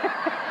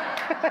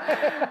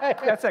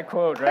 That's that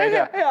quote, right?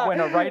 Yeah. When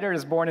a writer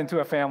is born into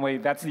a family,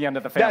 that's the end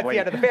of the family.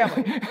 That's the end of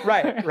the family,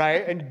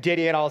 right? And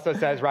Didion also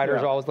says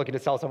writers are always looking to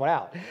sell someone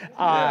out.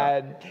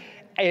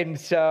 And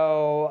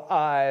so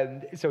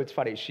it's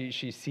funny.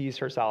 She sees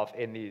herself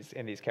in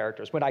these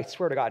characters. When I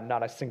swear to God,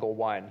 not a single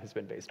one has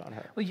been based on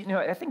her. Well,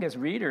 I think as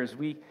readers,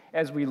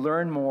 as we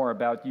learn more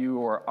about you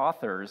or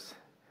authors,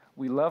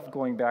 we love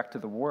going back to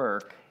the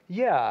work.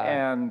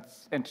 Yeah. And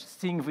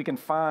seeing if we can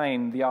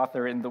find the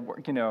author in the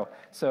work,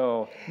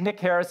 So Nick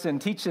Harrison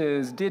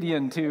teaches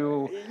Didion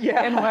to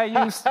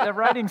NYU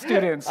writing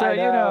students,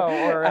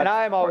 and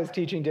I'm always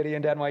teaching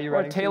Didion to NYU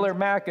writing students. Or Taylor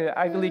Mack, an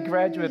Ivy League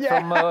graduate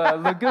from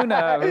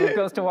Laguna who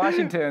goes to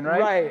Washington,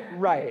 right?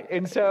 Right.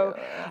 And so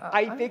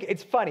I think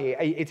it's funny.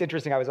 It's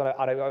interesting. I was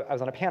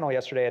on a panel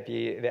yesterday at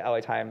the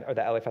LA Times, or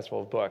the LA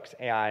Festival of Books,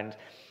 and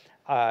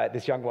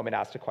this young woman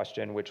asked a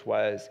question, which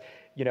was,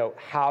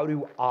 how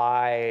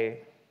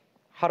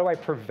do I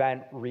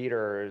prevent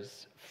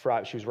readers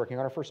from, she was working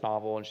on her first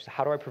novel, and she said,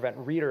 how do I prevent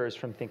readers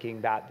from thinking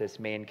that this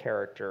main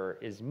character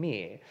is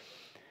me?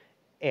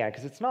 And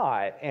because it's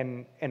not.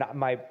 And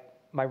my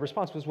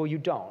response was, well, you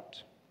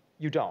don't.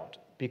 You don't.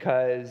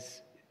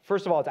 Because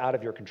first of all, it's out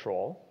of your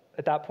control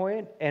at that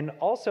point. And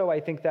also I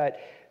think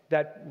that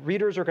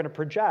readers are going to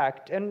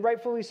project, and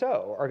rightfully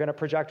so, are going to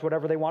project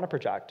whatever they want to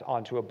project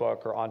onto a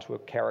book or onto a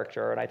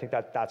character. And I think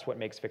that's what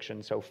makes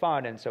fiction so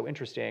fun and so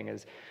interesting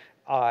is,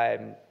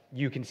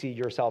 you can see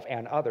yourself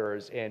and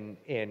others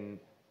in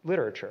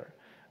literature.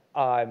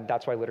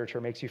 That's why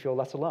literature makes you feel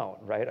less alone,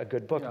 right? A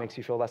good book makes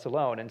you feel less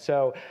alone. And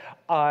so,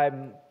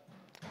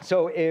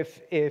 if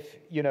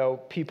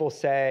people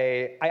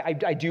say,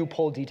 I do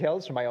pull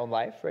details from my own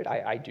life, right?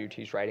 I do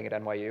teach writing at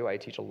NYU. I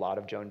teach a lot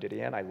of Joan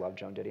Didion. I love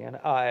Joan Didion.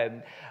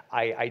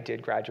 I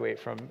did graduate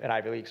from an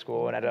Ivy League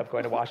school and ended up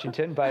going to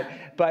Washington.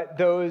 But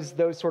those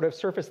sort of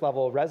surface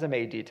level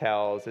resume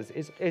details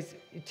is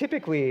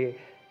typically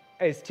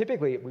is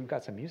typically, we've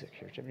got some music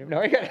here, Jim.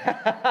 No,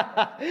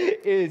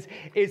 is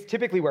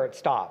typically where it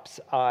stops.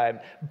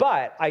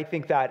 But I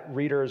think that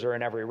readers are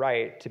in every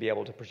right to be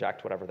able to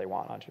project whatever they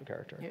want onto a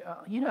character.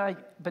 Yeah,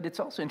 but it's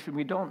also interesting.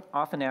 We don't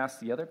often ask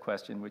the other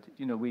question, which,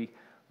 we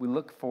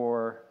look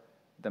for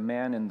the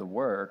man in the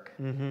work,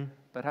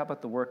 but how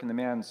about the work in the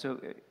man? So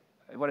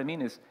what I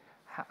mean is,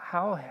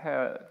 how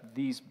have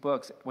these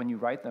books, when you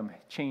write them,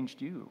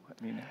 changed you?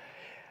 I mean,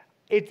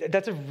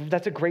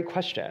 that's a great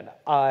question.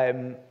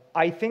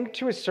 I think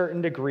to a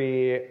certain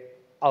degree,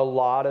 a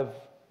lot of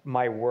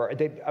my work,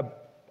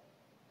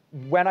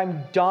 when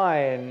I'm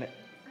done,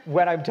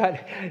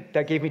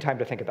 that gave me time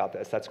to think about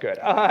this. That's good.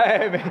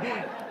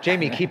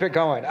 Jamie, keep it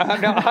going. No,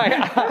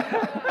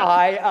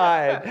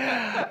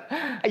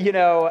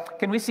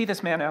 Can we see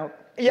this man out?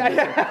 Yeah.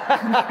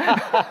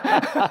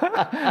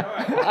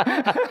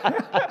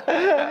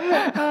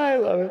 I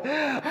love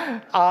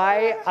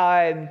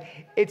it.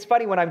 It's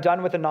funny when I'm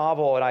done with a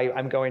novel and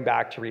I'm going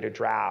back to read a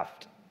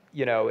draft.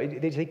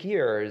 They take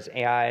years,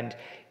 and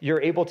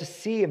you're able to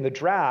see in the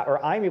draft,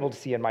 or I'm able to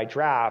see in my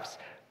drafts,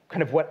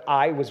 kind of what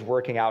I was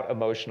working out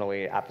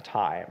emotionally at the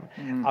time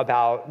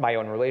about my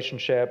own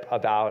relationship,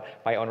 about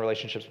my own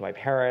relationships with my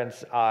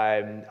parents,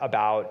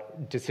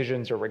 about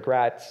decisions or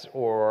regrets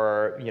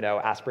or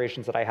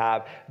aspirations that I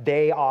have.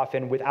 They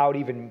often,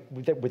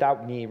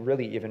 without me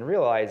really even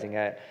realizing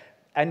it,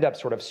 end up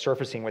sort of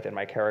surfacing within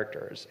my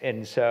characters.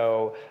 And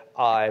so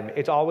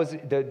it's always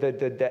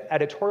the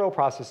editorial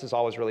process is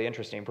always really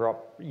interesting.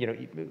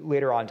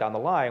 Later on down the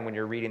line, when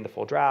you're reading the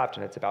full draft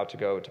and it's about to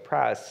go to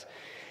press,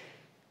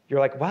 you're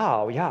like,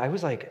 wow, yeah, I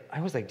was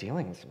like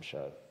dealing with some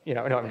shit,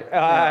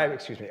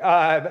 excuse me.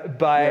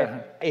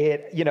 But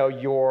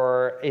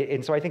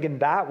and so I think in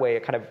that way,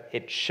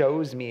 it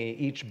shows me,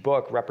 each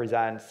book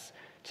represents,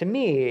 to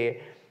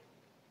me,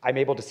 I'm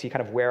able to see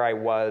kind of where I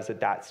was at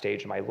that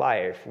stage in my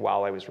life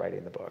while I was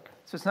writing the book.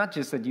 So it's not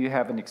just that you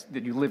have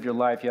that you live your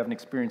life, you have an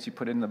experience, you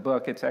put it in the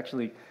book. It's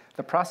actually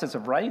the process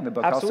of writing the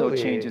book also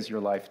changes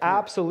your life too.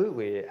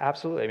 Absolutely.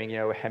 I mean,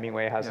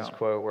 Hemingway has this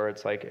quote where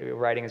it's like,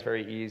 writing is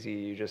very easy.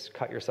 You just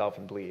cut yourself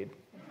and bleed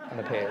on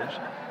the page.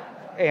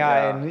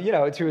 And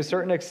to a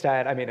certain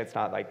extent, I mean, it's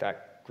not like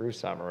that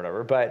gruesome or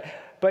whatever, but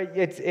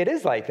it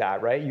is like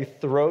that, right? You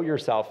throw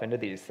yourself into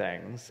these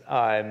things.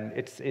 Writing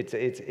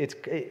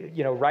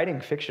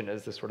fiction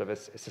is this sort of a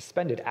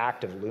suspended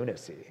act of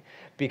lunacy,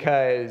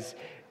 because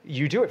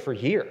you do it for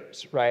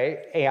years,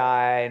 right?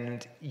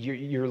 And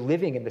you're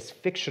living in this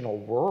fictional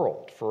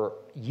world for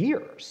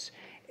years.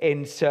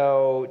 And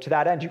so to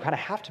that end, you kind of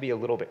have to be a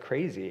little bit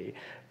crazy.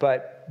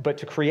 But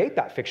to create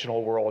that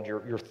fictional world,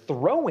 you're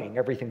throwing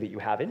everything that you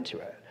have into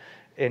it.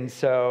 And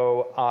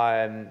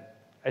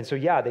so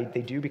yeah,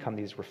 they do become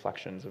these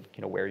reflections of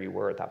where you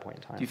were at that point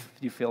in time. Do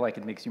you feel like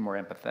it makes you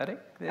more empathetic?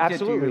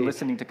 Absolutely. You're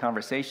listening to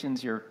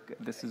conversations.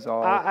 This is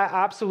all.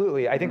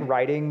 Absolutely. I think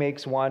writing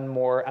makes one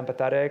more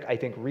empathetic. I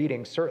think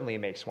reading certainly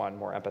makes one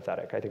more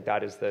empathetic. I think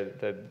that is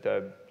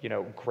the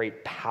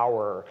great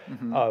power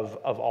of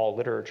all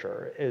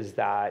literature, is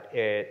that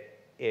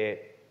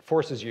it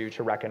forces you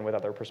to reckon with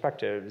other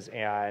perspectives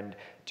and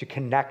to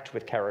connect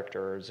with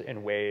characters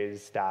in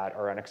ways that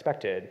are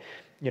unexpected.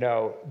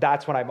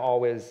 That's when I'm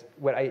always,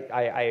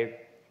 I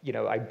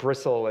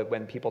bristle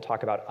when people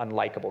talk about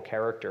unlikable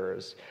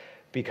characters,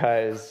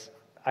 because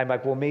I'm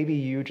like, well, maybe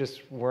you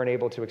just weren't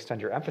able to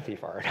extend your empathy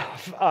far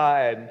enough.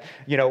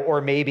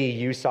 Or maybe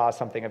you saw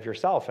something of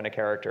yourself in a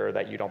character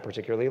that you don't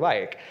particularly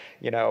like.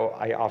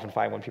 I often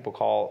find when people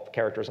call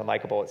characters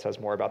unlikable, it says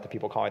more about the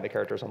people calling the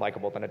characters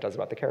unlikable than it does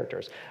about the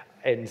characters.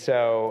 And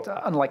so... It's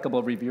an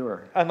unlikable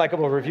reviewer.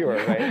 Unlikable reviewer,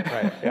 right,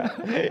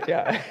 yeah.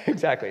 Yeah,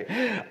 exactly.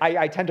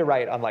 I tend to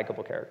write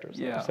unlikable characters.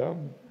 Yeah. So.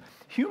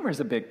 Humor is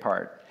a big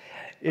part.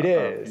 It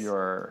is. Of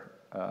your...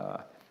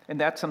 and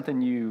that's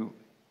something you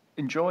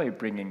enjoy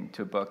bringing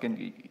to a book,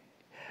 and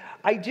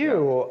I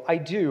do.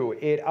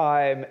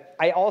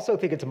 I also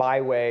think it's my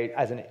way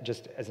as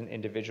an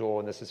individual,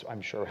 and this is,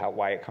 I'm sure,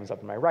 why it comes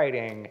up in my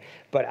writing.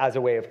 But as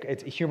a way of,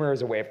 humor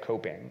is a way of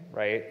coping,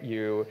 right?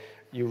 You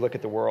look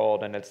at the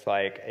world, and it's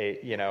like a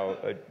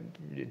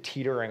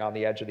teetering on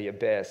the edge of the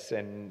abyss,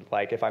 and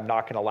like, if I'm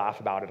not going to laugh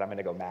about it, I'm going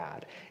to go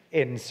mad.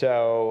 And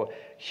so,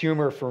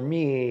 humor for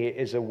me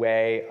is a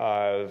way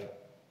of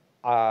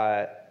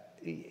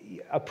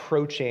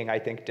approaching, I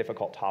think,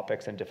 difficult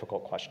topics and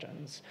difficult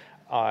questions.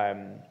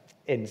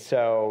 And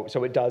so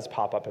it does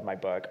pop up in my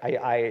book.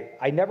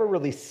 I never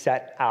really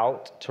set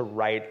out to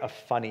write a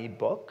funny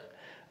book.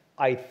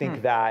 I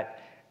think that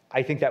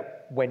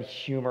when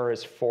humor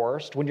is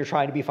forced, when you're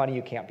trying to be funny,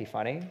 you can't be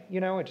funny.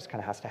 It just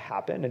kind of has to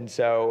happen. And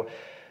so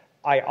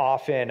I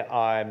often,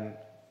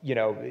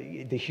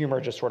 the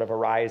humor just sort of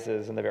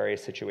arises in the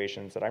various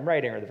situations that I'm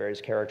writing, or the various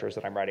characters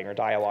that I'm writing, or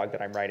dialogue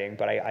that I'm writing,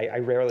 but I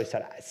rarely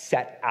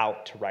set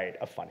out to write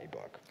a funny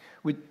book.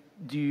 Would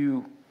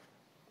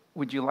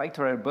you like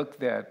to write a book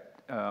that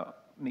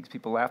makes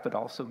people laugh but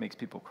also makes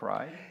people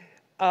cry?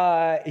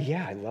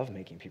 Yeah, I love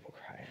making people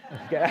cry.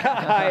 If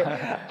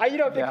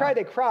they cry,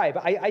 they cry.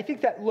 But I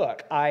think that,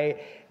 look,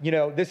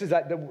 this is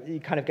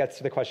it kind of gets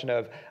to the question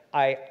of,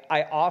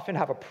 I often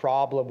have a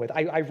problem with,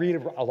 I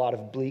read a lot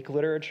of bleak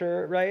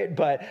literature, right?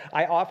 But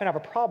I often have a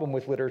problem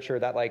with literature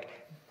that like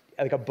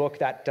a book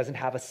that doesn't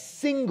have a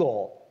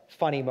single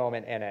funny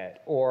moment in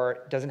it, or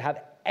doesn't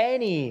have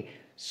any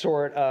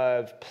sort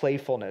of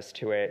playfulness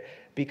to it,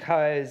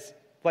 because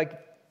like,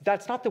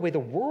 that's not the way the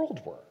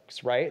world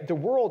works, right? The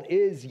world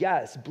is,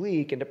 yes,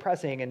 bleak and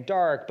depressing and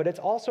dark, but it's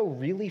also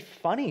really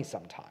funny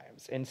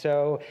sometimes. And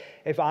so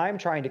if I'm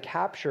trying to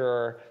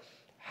capture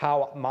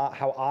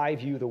how I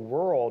view the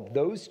world,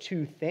 those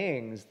two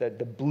things, the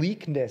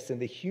bleakness and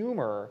the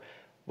humor,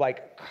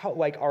 like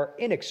are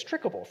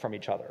inextricable from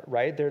each other,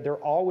 right? They're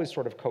always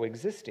sort of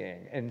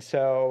coexisting. And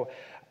so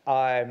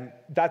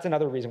that's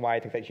another reason why I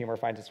think that humor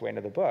finds its way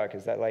into the book,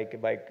 is that like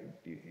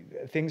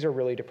things are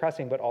really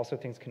depressing, but also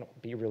things can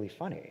be really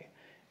funny.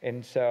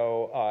 And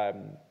so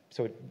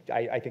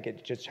I think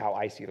it's just how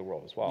I see the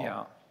world as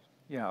well.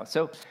 Yeah.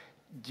 So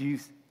do you,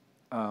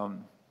 the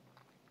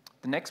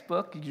next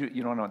book, you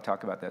don't want to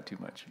talk about that too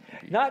much?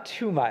 Maybe. Not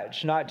too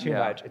much.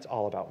 It's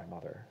all about my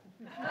mother.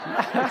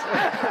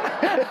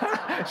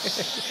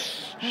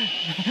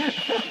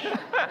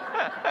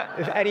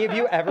 If any of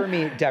you ever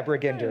meet Deborah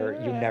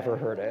Ginder, you never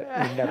heard it.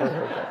 You never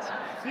heard this.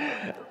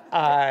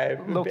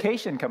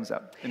 Location comes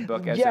up in the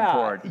book as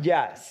important.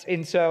 Yes.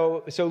 And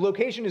so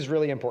location is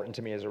really important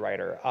to me as a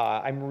writer.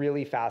 I'm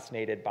really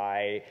fascinated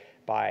by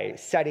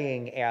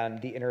setting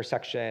and the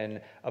intersection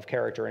of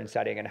character and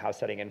setting, and how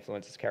setting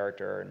influences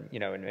character,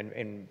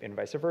 and and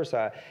vice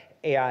versa.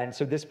 And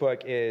so this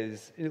book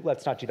is,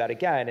 Let's Not Do That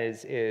Again,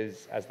 is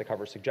as the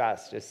cover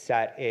suggests, is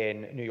set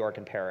in New York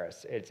and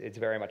Paris. It's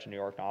very much a New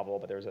York novel,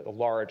 but there's a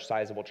large,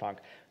 sizable chunk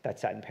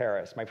that's set in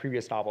Paris. My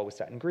previous novel was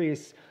set in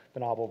Greece. The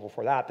novel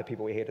before that, The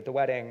People We Hate at the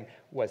Wedding,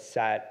 was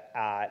set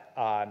at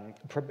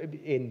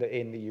in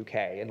the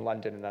UK, in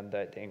London, and then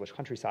the English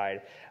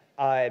countryside.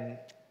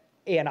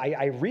 And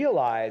I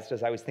realized,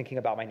 as I was thinking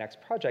about my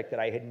next project, that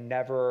I'd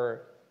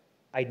never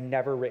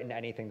written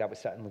anything that was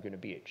set in Laguna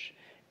Beach.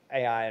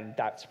 And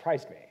that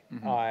surprised me,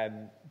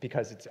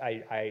 because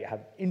I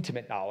have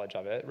intimate knowledge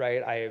of it,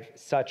 right? I have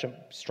such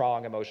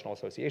strong emotional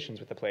associations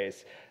with the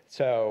place.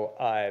 So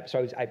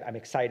I'm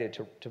excited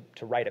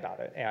to write about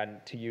it and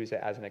to use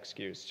it as an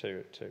excuse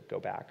to go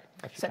back.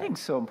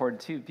 Setting's so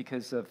important too,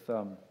 because of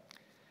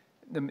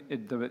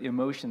the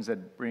emotions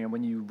that bring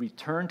when you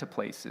return to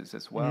places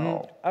as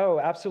well. Oh,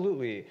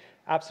 absolutely.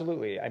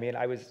 I mean,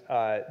 I was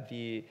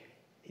we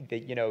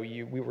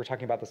were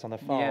talking about this on the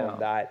phone,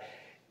 that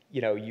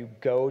you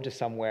go to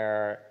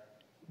somewhere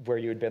where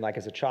you had been like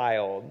as a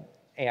child,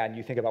 and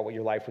you think about what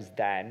your life was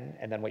then,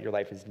 and then what your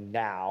life is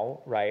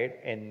now, right?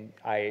 And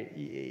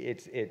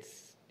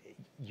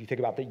you think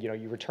about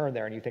you return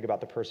there and you think about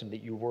the person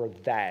that you were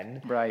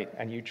then, right?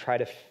 And you try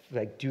to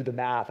do the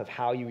math of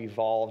how you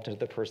evolved to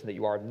the person that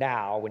you are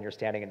now when you're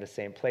standing in the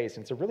same place.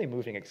 And it's a really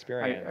moving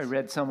experience. I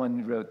read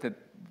someone wrote that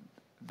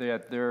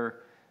their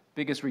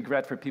biggest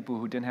regret for people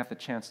who didn't have the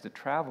chance to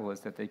travel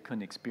is that they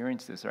couldn't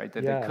experience this, right?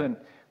 That they couldn't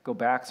go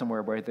back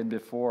somewhere where they'd been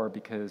before,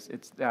 because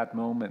it's that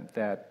moment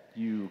that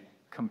you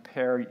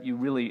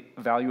really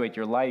evaluate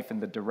your life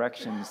and the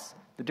directions,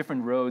 the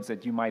different roads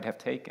that you might have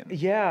taken.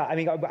 Yeah, I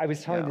mean, I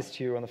was telling this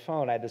to you on the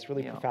phone. I had this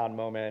really profound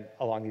moment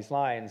along these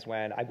lines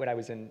when I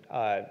was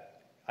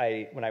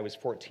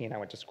 14. I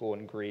went to school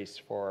in Greece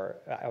for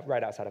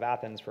right outside of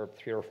Athens for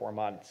 3 or 4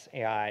 months,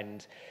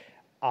 and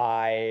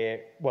I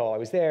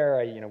was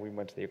there. We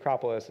went to the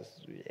Acropolis,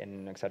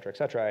 and et cetera,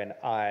 and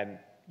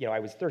I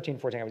was 13,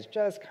 14. I was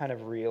just kind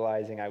of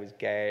realizing I was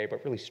gay,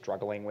 but really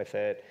struggling with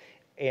it,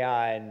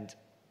 and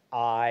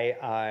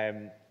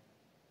I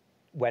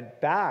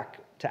went back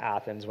to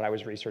Athens when I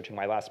was researching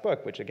my last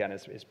book, which again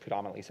is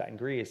predominantly set in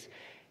Greece,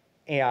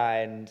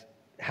 and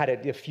had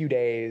a few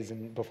days,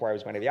 and before I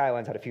was going to the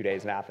islands, had a few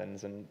days in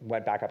Athens, and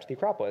went back up to the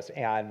Acropolis,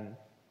 and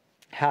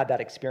had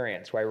that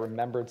experience where I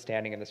remembered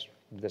standing in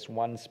this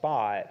one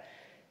spot,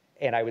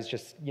 and I was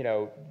just,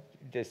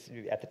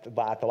 at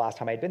the last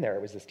time I'd been there,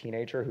 it was this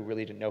teenager who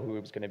really didn't know who he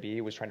was going to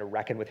be, was trying to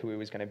reckon with who he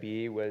was going to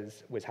be,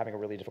 was having a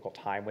really difficult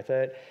time with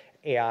it,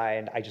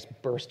 and I just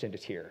burst into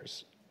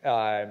tears.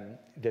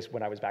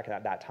 When I was back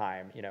at that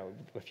time,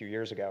 a few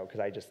years ago, because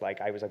I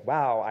was like,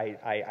 wow,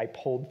 I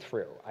pulled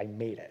through, I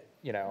made it,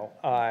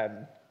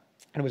 and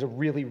it was a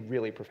really,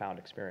 really profound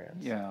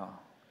experience. Yeah.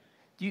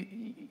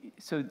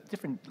 So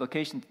different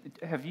locations,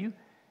 have you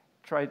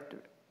tried,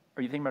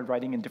 are you thinking about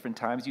writing in different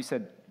times? You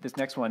said this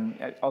next one,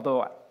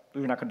 although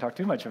we were not going to talk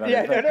too much about it.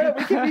 Yeah, no,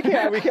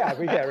 we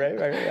can,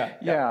 right?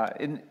 Yeah.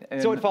 And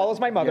so it follows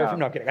my mother from,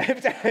 no, I'm kidding.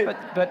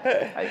 but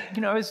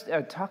I was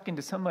talking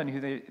to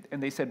someone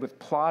they said with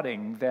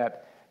plotting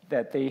that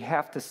they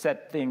have to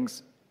set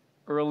things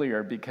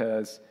earlier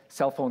because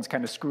cell phones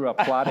kind of screw up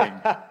plotting.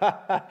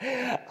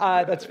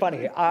 That's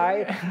funny.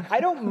 I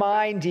don't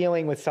mind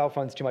dealing with cell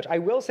phones too much. I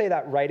will say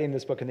that writing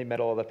this book in the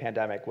middle of the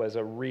pandemic was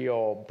a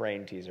real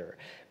brain teaser,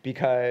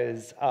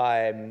 because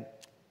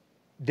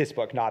this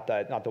book, not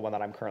the one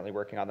that I'm currently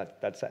working on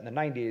that's set in the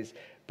 90s.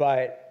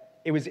 But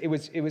it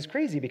was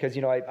crazy because,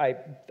 you know,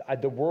 I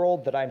the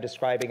world that I'm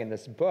describing in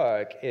this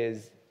book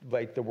is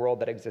like the world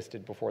that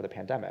existed before the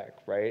pandemic,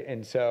 right?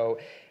 And so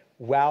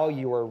while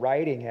you were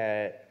writing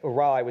it, or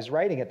while I was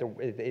writing it,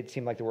 it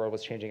seemed like the world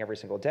was changing every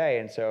single day.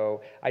 And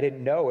so I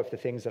didn't know if the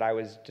things that I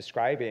was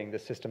describing, the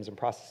systems and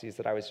processes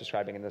that I was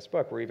describing in this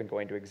book, were even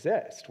going to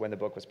exist when the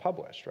book was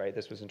published, right?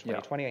 This was in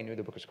 2020. Yeah. I knew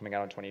the book was coming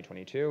out in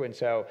 2022. And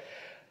so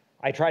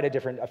I tried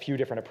a few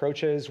different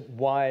approaches.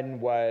 One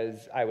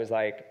was,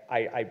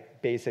 I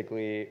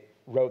basically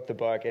wrote the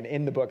book, and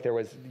in the book there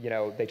was, you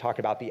know, they talk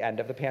about the end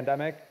of the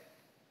pandemic,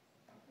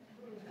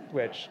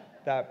 which,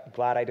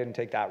 glad I didn't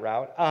take that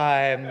route.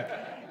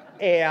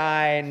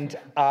 You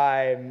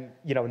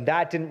know,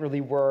 that didn't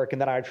really work.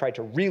 And then I tried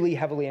to really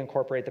heavily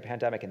incorporate the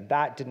pandemic, and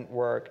that didn't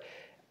work.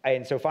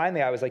 And so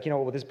finally I was like, you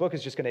know, well, this book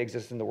is just going to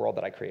exist in the world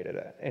that I created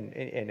it.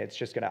 And it's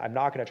just going to, I'm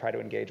not going to try to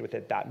engage with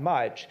it that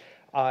much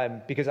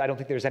because I don't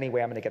think there's any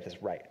way I'm going to get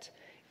this right.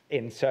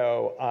 And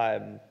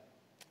so,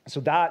 so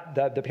that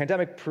the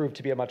pandemic proved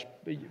to be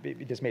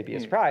this may be a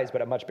surprise,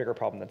 but a much bigger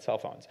problem than cell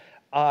phones.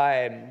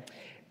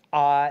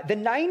 The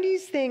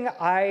 90s thing,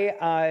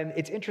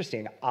 it's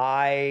interesting.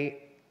 I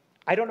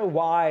don't know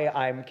why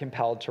I'm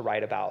compelled to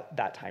write about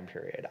that time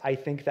period. I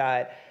think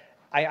that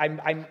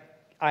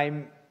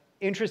I'm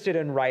interested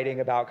in writing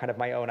about kind of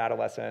my own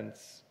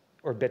adolescence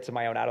or bits of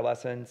my own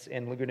adolescence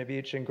in Laguna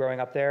Beach and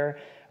growing up there.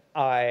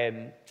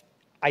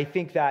 I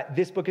think that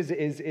this book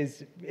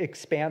is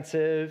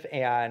expansive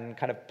and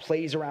kind of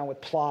plays around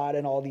with plot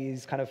in all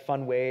these kind of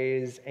fun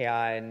ways,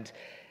 and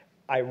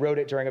I wrote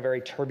it during a very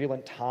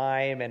turbulent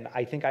time, and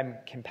I think I'm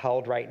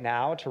compelled right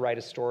now to write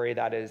a story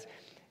that is,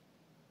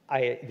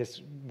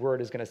 this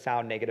word is going to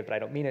sound negative, but I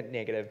don't mean it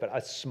negative, but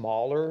a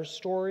smaller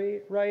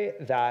story,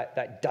 right?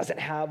 That doesn't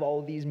have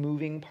all these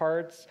moving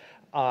parts.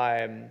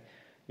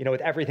 You know,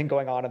 with everything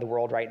going on in the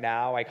world right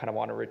now, I kind of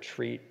want to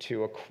retreat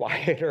to a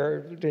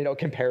quieter, you know,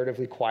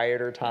 comparatively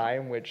quieter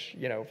time, which,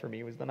 you know, for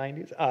me was the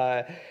 90s.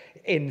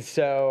 And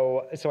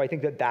so I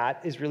think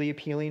that is really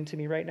appealing to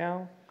me right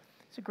now.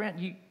 So Grant,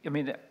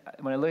 when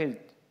I look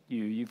at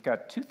you, you've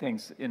got two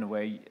things in a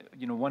way.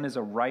 You know, one is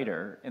a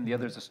writer and the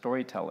other is a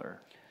storyteller.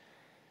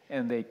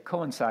 And they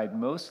coincide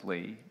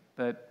mostly,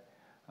 but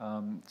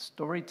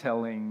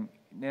storytelling,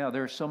 now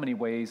there are so many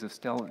ways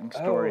of telling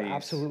stories. Oh,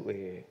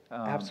 absolutely.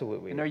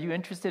 Absolutely. And are you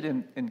interested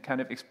in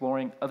kind of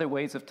exploring other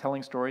ways of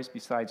telling stories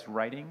besides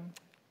writing?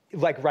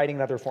 Like writing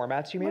in other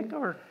formats, you mean? Like,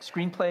 or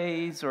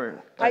screenplays,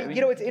 or... You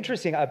know, it's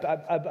interesting.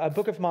 A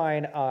book of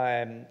mine,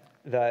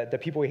 The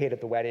People We Hate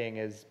at the Wedding,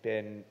 is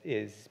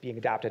being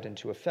adapted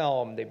into a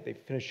film. They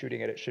finished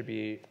shooting it. It should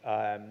be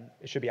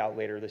out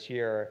later this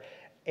year.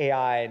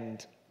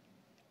 And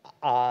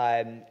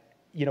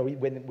you know,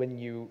 when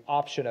you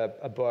option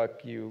a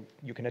book, you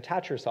can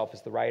attach yourself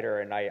as the writer,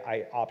 and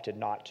I opted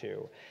not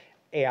to.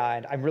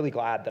 And I'm really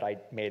glad that I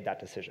made that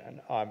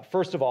decision.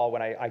 First of all,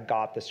 when I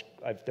got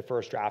the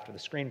first draft of the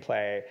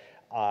screenplay,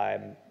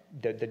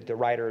 the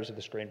writers of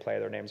the screenplay,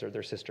 their names are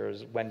their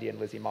sisters, Wendy and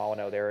Lizzie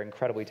Molyneux. They're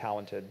incredibly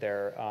talented.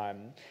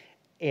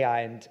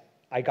 And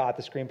I got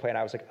the screenplay, and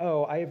I was like,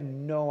 oh, I have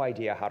no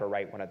idea how to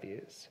write one of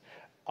these.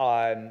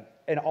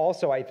 And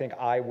also, I think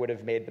I would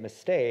have made the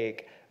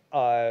mistake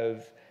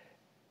of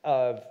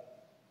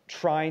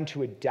trying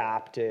to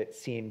adapt it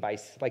scene for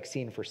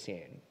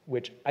scene,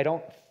 which I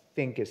don't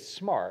think is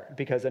smart,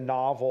 because a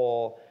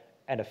novel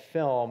and a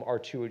film are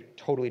two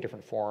totally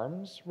different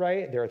forms,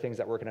 right? There are things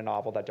that work in a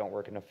novel that don't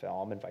work in a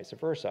film, and vice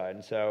versa.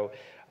 And so,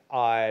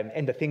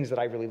 and the things that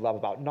I really love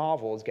about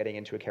novels, getting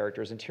into a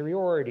character's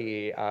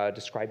interiority,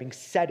 describing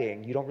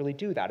setting, you don't really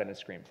do that in a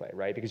screenplay,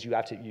 right? Because you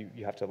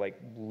have to like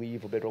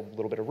leave a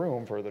little bit of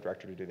room for the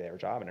director to do their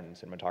job and a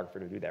cinematographer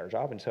to do their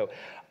job. And so,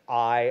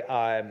 I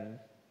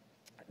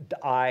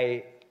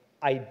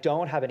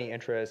don't have any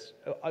interest,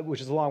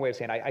 which is a long way of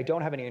saying I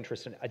don't have any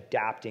interest in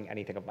adapting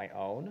anything of my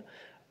own.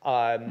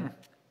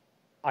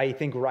 I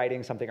think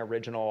writing something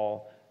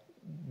original,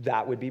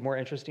 that would be more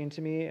interesting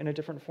to me in a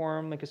different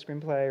form, like a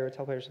screenplay or a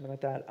teleplay or something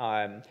like that.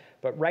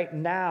 But right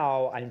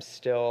now, I'm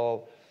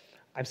still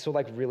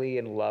like really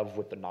in love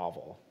with the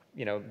novel.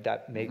 You know,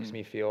 that makes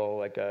me feel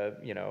like a,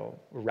 you know,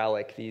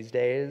 relic these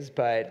days,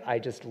 but I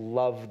just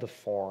love the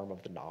form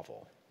of the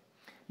novel.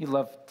 You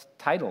love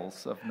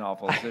titles of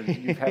novels.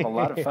 You've had a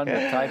lot of fun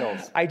with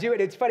titles. I do, and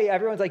it's funny.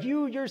 Everyone's like,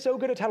 "You're so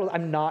good at titles."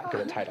 I'm not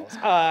good at titles.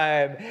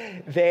 I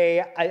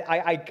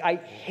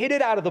hit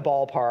it out of the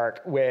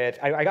ballpark with.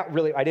 I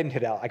didn't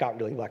hit it out. I got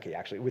really lucky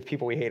actually with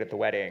People We Hate at the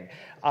Wedding.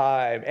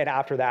 And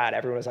after that,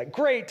 everyone was like,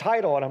 "Great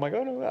title," and I'm like,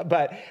 "Oh no!"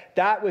 But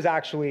that was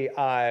actually.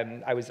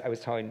 I was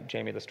telling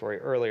Jamie the story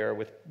earlier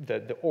with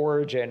the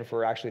origin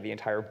for actually the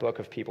entire book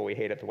of People We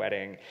Hate at the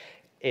Wedding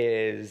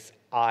is.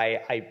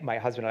 My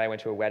husband and I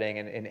went to a wedding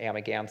in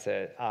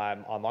Amagansett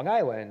on Long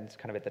Island,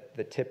 kind of at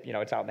the tip, you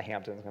know, it's out in the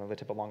Hamptons, kind of the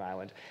tip of Long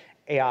Island.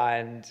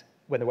 And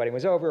when the wedding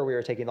was over, we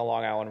were taking the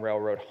Long Island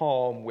Railroad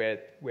home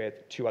with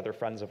two other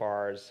friends of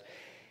ours.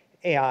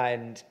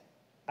 And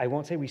I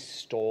won't say we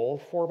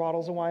stole 4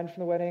 bottles of wine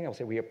from the wedding. I'll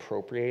say we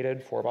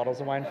appropriated 4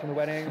 bottles of wine from the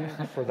wedding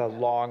for the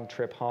long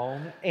trip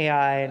home.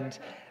 And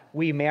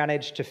we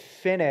managed to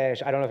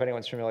finish, I don't know if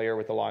anyone's familiar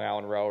with the Long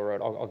Island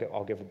Railroad.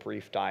 I'll give a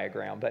brief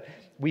diagram, but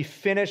we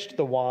finished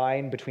the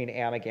wine between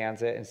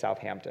Amagansett and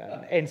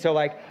Southampton. And so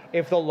like,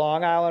 if the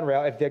Long Island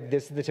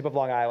this is the tip of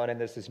Long Island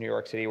and this is New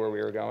York City where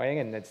we were going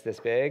and it's this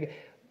big,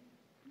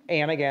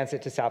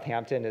 Amagansett to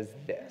Southampton is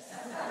this.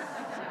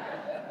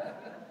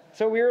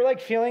 So we were like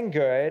feeling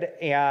good,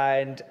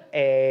 and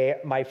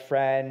my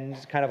friend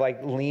kind of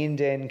like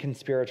leaned in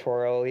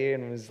conspiratorially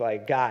and was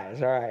like,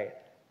 guys, all right,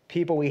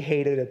 people we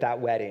hated at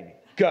that wedding,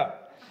 go.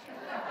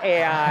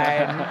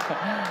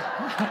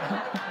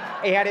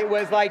 And it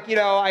was like,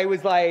 I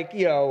was like,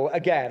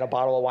 again, a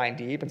bottle of wine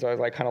deep. And so I was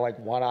like, kind of like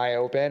one eye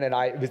open. And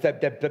it was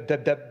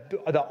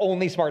the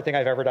only smart thing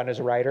I've ever done as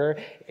a writer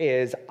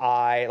is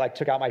I like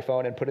took out my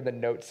phone and put in the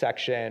notes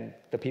section,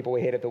 the people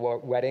we hate at the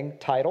wedding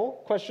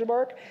title, ?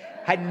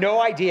 Had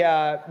no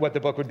idea what the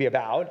book would be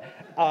about.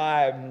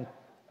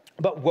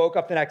 But woke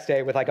up the next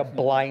day with like a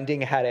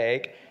blinding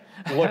headache,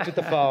 looked at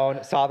the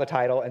phone, saw the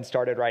title, and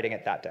started writing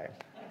it that day.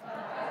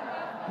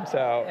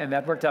 So, and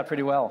that worked out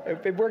pretty well.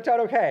 It worked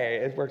out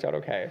okay. It worked out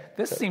okay.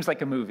 This seems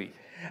like a movie.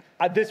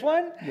 This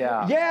one?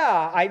 Yeah.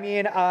 Yeah. I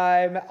mean,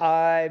 I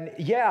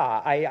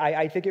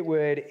think it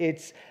would.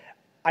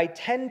 I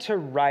tend to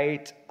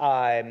write.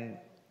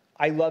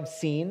 I love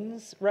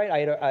scenes, right?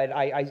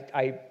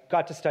 I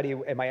got to study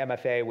in my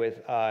MFA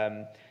with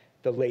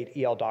the late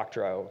E.L.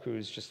 Doctorow,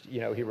 who's just,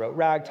 he wrote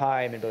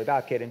Ragtime and Billy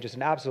Bat-Kid, and just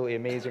an absolutely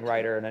amazing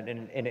writer and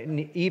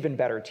an even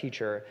better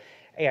teacher.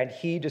 And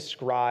he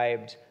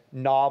described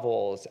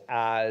novels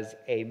as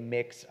a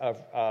mix of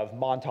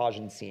montage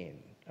and scene.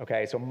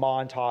 Okay, so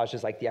montage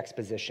is like the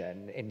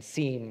exposition, and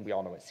scene, we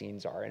all know what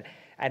scenes are.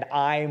 And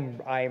I'm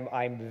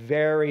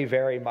very,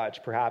 very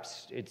much,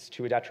 perhaps it's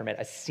to a detriment,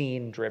 a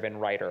scene-driven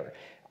writer.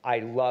 I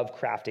love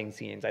crafting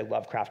scenes. I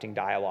love crafting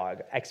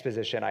dialogue.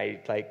 Exposition,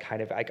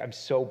 I'm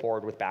so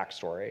bored with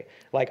backstory.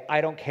 Like,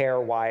 I don't care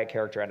why a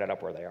character ended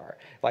up where they are.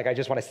 Like, I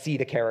just want to see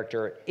the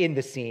character in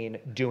the scene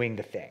doing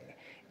the thing.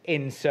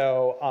 And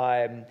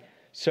so,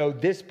 so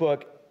this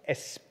book,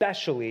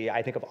 especially,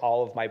 I think of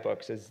all of my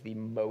books, is the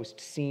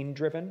most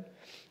scene-driven.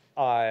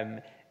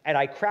 And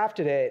I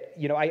crafted it,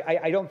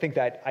 I don't think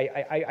that,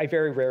 I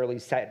very rarely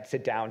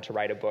sit down to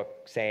write a book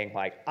saying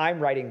like, I'm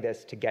writing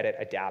this to get it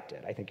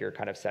adapted. I think you're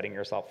kind of setting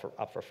yourself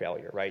up for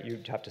failure, right? You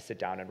have to sit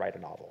down and write a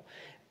novel.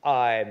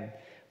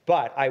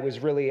 But I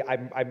was really,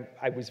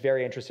 I was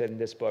very interested in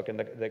this book and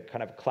the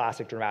kind of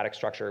classic dramatic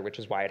structure, which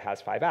is why it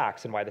has 5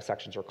 acts and why the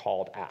sections are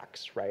called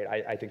acts, right?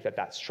 I think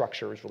that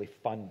structure is really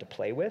fun to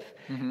play with.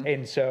 Mm-hmm.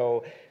 And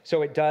so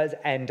it does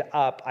end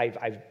up,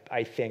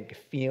 I think,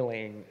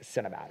 feeling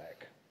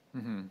cinematic.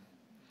 Mm-hmm.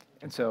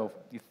 And so,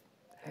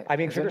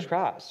 fingers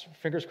crossed,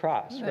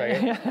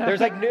 right?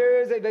 There's like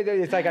news.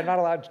 It's like I'm not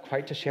allowed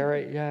quite to share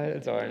it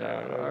yet. So I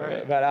know. All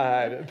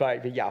right.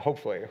 But yeah,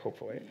 hopefully.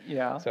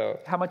 Yeah. So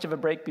how much of a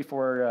break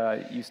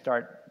before you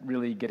start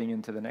really getting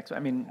into the next one?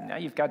 I mean, now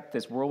you've got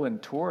this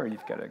whirlwind tour.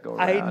 You've got to go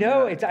around. I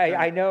know.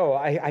 I know.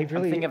 I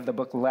really. I'm thinking of the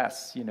book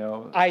Less.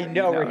 I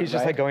know where he's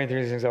just like going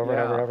through these things over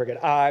and over and over again.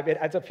 It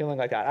ends up feeling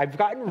like that. I've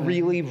gotten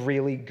really,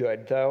 really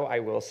good, though, I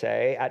will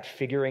say, at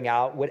figuring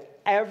out what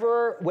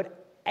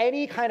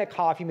any kind of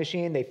coffee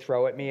machine they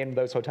throw at me in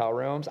those hotel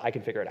rooms, I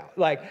can figure it out.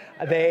 Like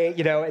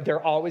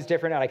they're always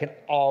different, and I can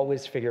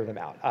always figure them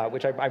out,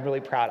 which I'm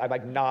really proud. I'm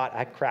like not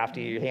a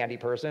crafty, handy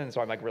person,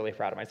 so I'm like really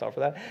proud of myself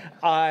for that.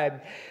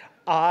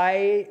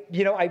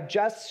 I've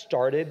just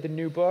started the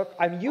new book.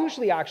 I'm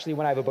usually actually,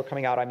 when I have a book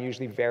coming out, I'm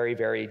usually very,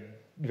 very,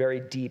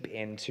 very deep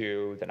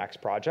into the next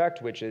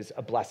project, which is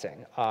a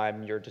blessing.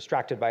 You're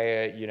distracted by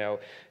it,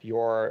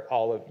 your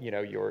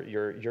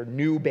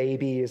new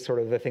baby is sort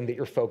of the thing that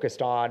you're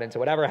focused on. And so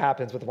whatever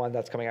happens with the one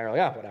that's coming out, you're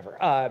like, oh,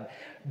 whatever.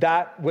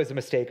 That was a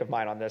mistake of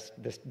mine on this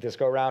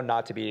go around,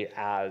 not to be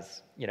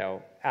as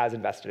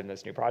invested in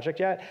this new project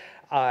yet.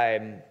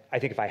 I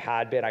think if I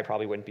had been, I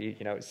probably wouldn't be,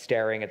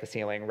 staring at the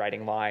ceiling,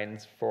 writing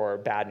lines for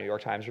bad New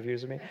York Times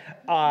reviews of me.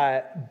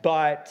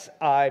 But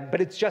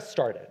it's just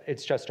started.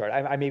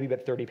 I maybe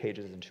about 30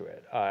 pages into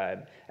it.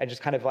 And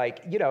just kind of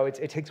like,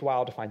 it takes a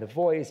while to find the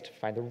voice, to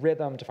find the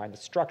rhythm, to find the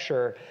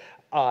structure.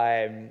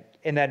 But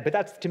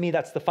that's, to me,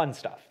 that's the fun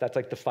stuff. That's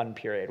like the fun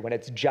period when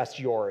it's just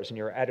yours and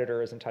your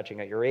editor isn't touching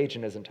it, your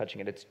agent isn't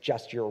touching it. It's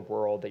just your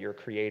world that you're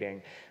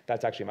creating.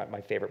 That's actually my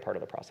favorite part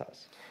of the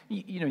process.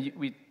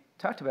 We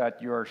talked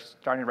about your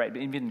starting to write,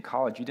 but even in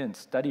college, you didn't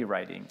study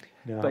writing,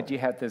 but you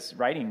had this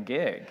writing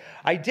gig.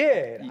 I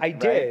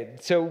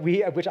did. So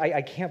which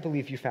I can't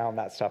believe you found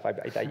that stuff.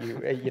 It's a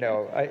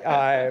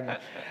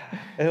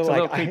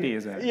little creepy,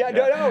 isn't it? Yeah,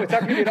 no, it's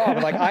not creepy at all.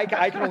 But like,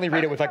 I can only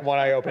read it with like one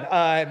eye open.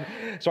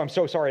 So I'm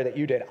so sorry that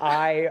you did.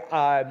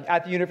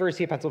 At the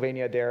University of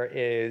Pennsylvania, there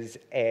is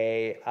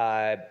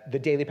the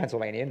Daily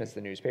Pennsylvanian is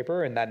the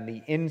newspaper, and then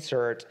the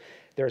insert.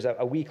 There's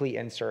a weekly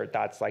insert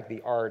that's like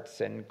the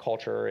arts and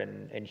culture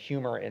and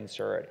humor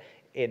insert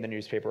in the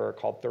newspaper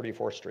called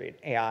 34th Street.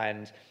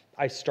 And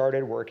I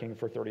started working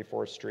for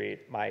 34th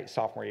Street my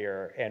sophomore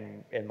year,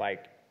 and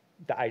like,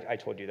 I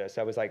told you this,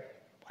 I was like,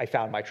 I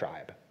found my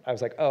tribe. I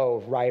was like,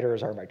 oh,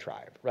 writers are my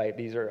tribe, right?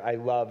 I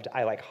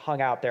like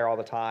hung out there all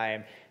the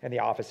time in the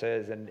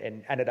offices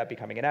and ended up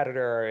becoming an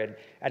editor and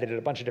edited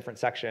a bunch of different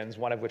sections,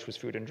 one of which was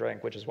food and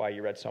drink, which is why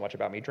you read so much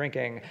about me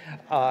drinking.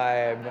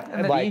 And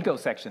then like, the ego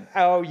section.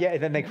 Oh, yeah,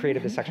 and then they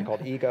created this section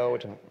called Ego,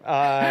 which,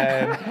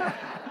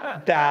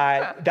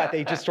 that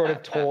they just sort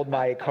of told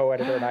my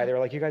co-editor and I, they were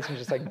like, you guys can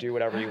just like do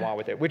whatever you want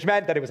with it, which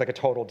meant that it was like a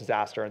total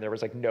disaster and there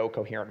was like no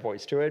coherent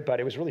voice to it, but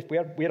it was really, we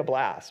had a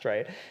blast,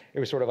 right? It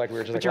was sort of like we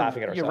were just like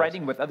laughing at ourselves. You're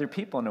writing with other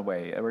people in a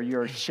way, or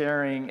you're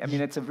sharing. I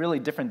mean, it's a really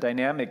different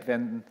dynamic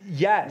than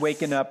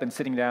waking up and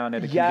sitting down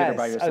at a computer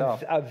by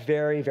yourself. A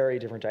very, very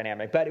different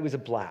dynamic, but it was a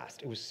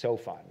blast. It was so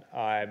fun.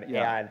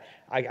 And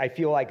I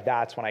feel like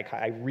that's when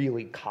I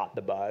really caught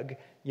the bug,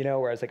 you know,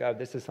 where I was like, oh,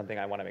 this is something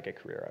I want to make a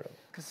career out of.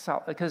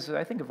 Because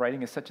I think of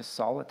writing as such a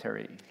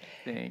solitary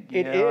thing.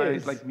 It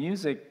is. Like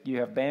music, you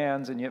have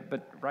bands,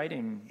 but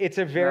writing. It's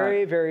a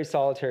very, very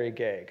solitary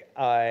gig.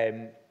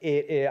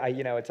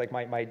 It's like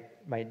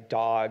my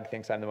dog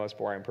thinks I'm the most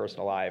boring person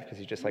alive because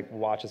he just like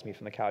watches me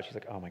from the couch. He's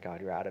like, oh my God,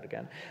 you're at it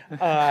again.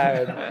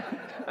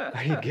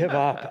 You give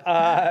up.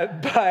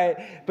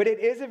 But it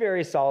is a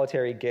very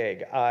solitary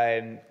gig.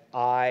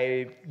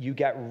 You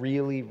get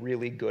really,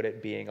 really good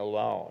at being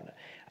alone,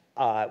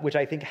 which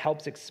I think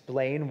helps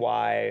explain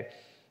why,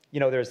 you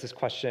know, there's this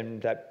question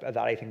that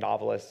I think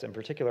novelists in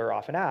particular are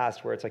often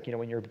asked, where it's like, you know,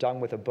 when you're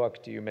done with a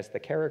book, do you miss the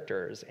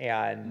characters?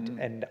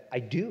 And I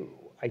do.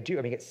 I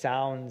mean, it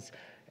sounds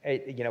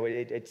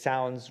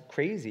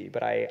crazy,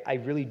 but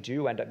I really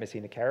do end up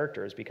missing the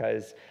characters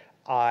because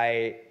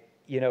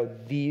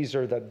these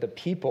are the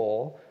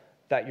people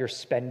that you're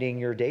spending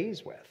your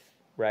days with,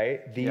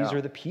 right? These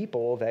are the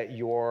people that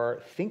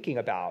you're thinking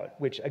about,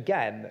 which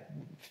again,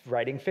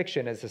 writing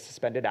fiction is a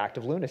suspended act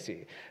of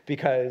lunacy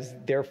because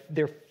they're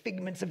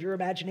figments of your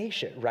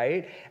imagination,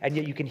 right? And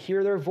yet you can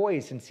hear their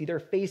voice and see their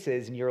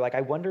faces, and you're like,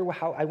 I wonder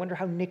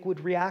how Nick would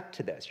react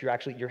to this.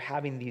 You're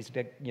having these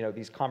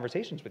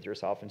conversations with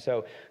yourself, and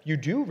so you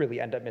do really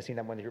end up missing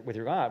them when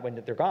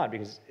they're gone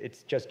because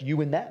it's just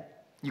you and them.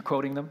 You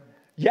quoting them?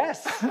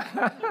 Yes,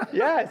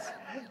 yes,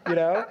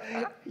 or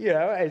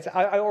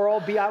I'll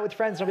be out with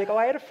friends and I'll be like, oh,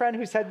 I had a friend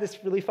who said this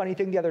really funny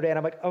thing the other day, and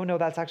I'm like, oh no,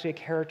 that's actually a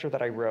character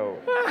that I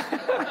wrote.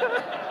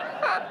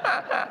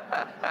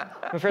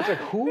 My friend's like,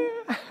 who?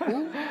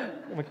 I'm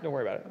like, don't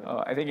worry about it.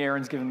 Oh, I think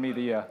Aaron's giving me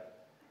the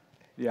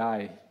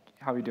eye.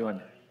 How are we doing?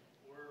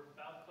 We're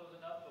about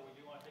closing up, but we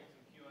do want to take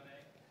some Q&A.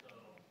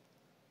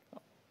 So.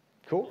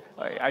 Cool.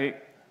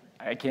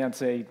 I can't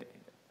say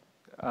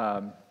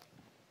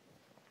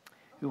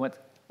who wants.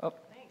 Oh.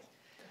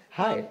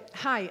 Hi.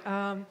 Hi.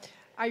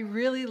 I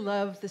really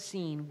love the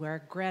scene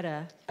where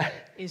Greta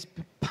is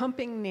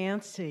pumping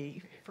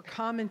Nancy for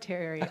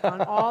commentary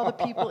on all the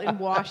people in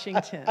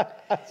Washington.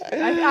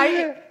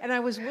 And I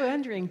was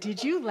wondering,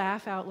 did you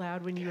laugh out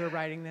loud when you were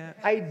writing that?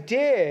 I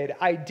did.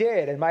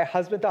 And my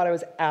husband thought I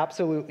was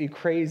absolutely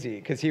crazy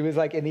because he was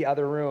like in the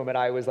other room and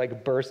I was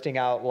like bursting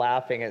out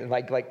laughing and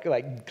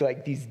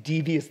like these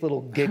devious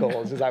little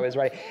giggles as I was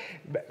writing.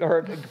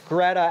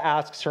 Greta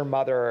asks her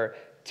mother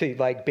to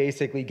like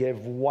basically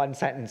give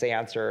one-sentence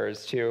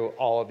answers to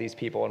all of these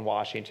people in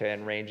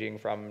Washington, ranging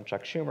from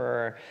Chuck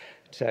Schumer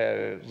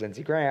to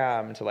Lindsey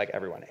Graham to like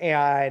everyone,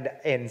 and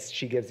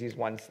she gives these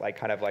ones like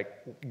kind of like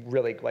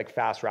really like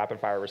fast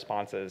rapid-fire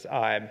responses,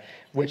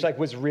 which like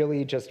was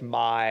really just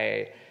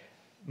my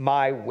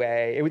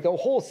way. The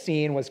whole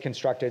scene was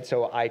constructed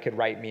so I could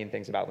write mean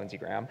things about Lindsey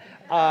Graham.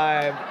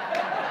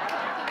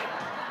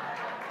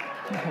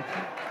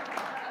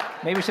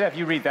 Maybe we should have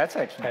you read that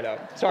section. I know.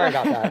 Sorry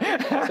about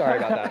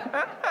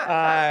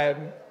that.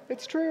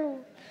 It's true.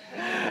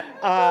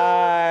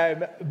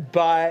 But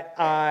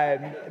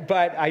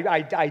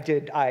I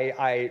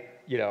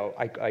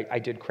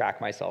did crack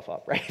myself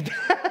up, right?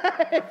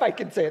 If I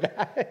can say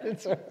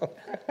that. So.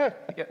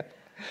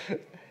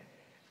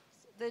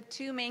 The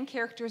two main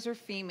characters are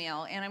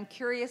female, and I'm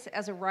curious,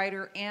 as a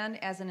writer and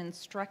as an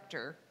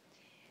instructor,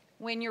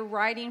 when you're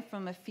writing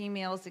from a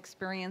female's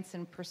experience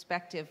and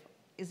perspective,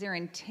 is there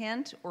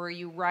intent, or are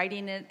you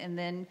writing it and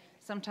then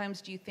sometimes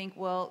do you think,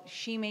 well,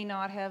 she may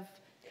not have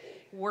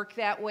worked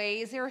that way?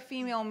 Is there a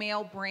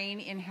female-male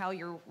brain in how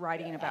you're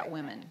writing about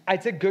women?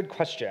 It's a good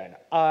question.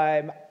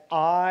 When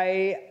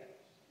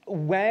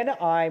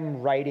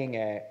I'm writing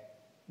it,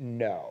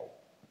 no.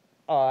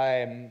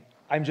 I'm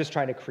just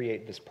trying to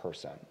create this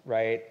person,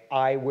 right?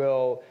 I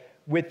will,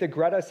 with the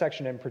Greta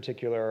section in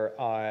particular,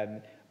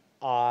 I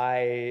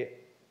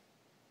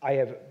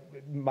have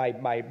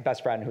my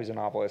best friend who's a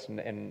novelist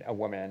and a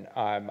woman.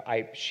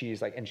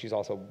 She's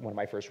also one of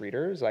my first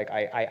readers. Like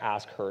I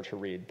ask her to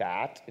read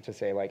that to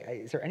say like, hey,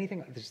 is there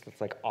anything that's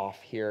like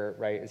off here,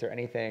 right? Is there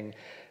anything?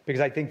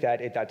 Because I think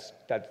that that's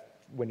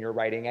when you're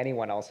writing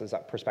anyone else's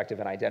perspective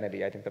and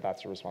identity, I think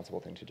that's a responsible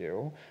thing to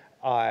do.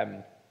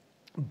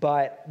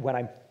 But when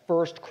I'm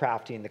first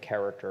crafting the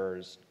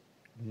characters,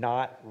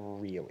 not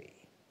really.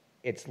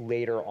 It's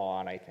later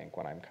on, I think,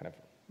 when I'm kind of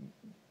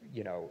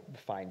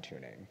fine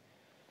tuning.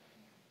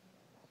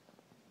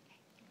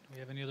 Do we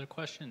have any other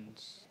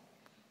questions?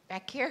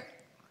 Back here?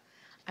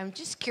 I'm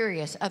just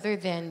curious, other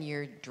than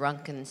your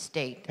drunken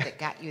state that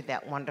got you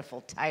that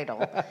wonderful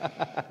title,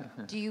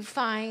 do you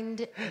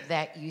find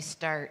that you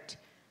start,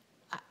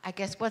 I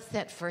guess, what's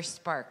that first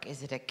spark?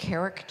 Is it a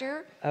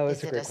character? Oh,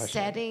 Is that's a it great a question.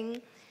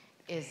 setting?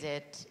 Is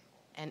it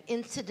an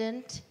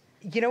incident?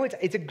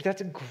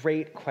 That's a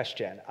great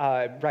question.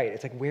 Right,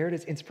 it's like, where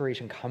does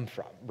inspiration come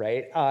from,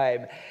 right?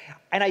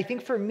 And I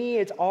think for me,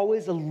 it's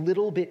always a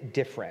little bit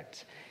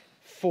different.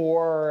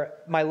 For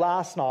my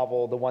last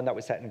novel, the one that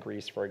was set in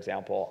Greece, for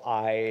example,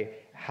 I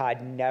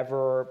had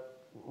never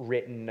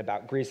written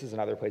about Greece. Is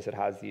another place that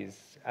has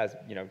these, as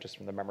just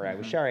from the memory I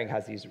was sharing,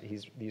 has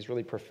these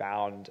really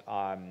profound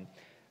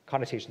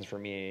connotations for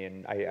me,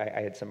 and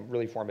I had some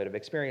really formative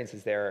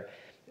experiences there,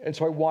 and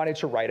so I wanted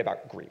to write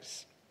about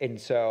Greece, and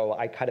so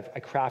I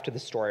crafted the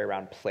story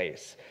around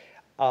place.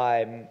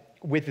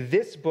 With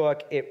this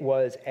book, it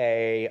was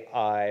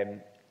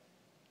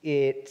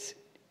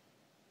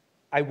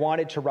I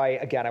wanted to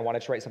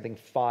write something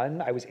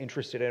fun. I was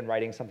interested in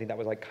writing something that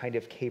was like kind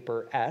of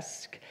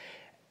caper-esque,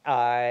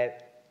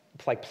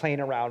 like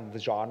playing around with the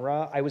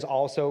genre. I was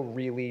also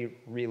really,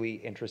 really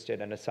interested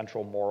in a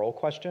central moral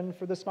question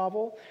for this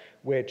novel,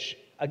 which,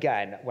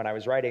 again, when I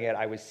was writing it,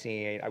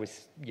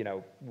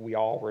 we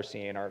all were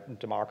seeing our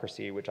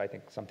democracy, which I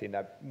think is something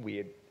that we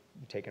had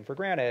taken for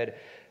granted,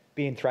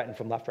 being threatened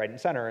from left, right, and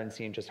center, and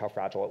seeing just how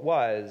fragile it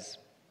was.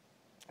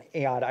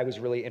 And I was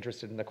really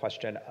interested in the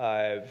question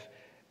of,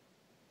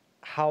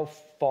 how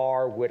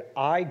far would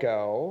I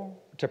go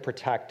to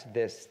protect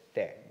this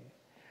thing?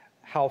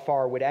 How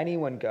far would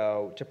anyone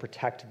go to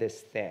protect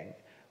this thing?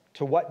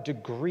 To what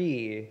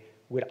degree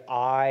would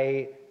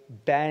I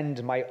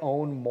bend my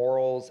own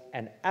morals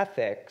and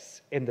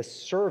ethics in the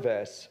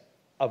service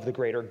of the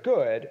greater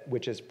good,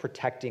 which is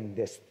protecting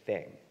this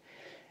thing?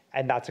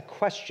 And that's a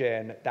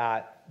question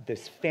that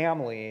this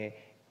family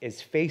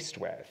is faced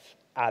with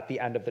at the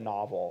end of the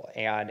novel.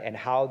 And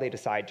how they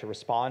decide to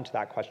respond to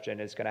that question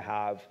is going to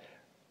have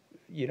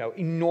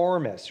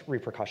enormous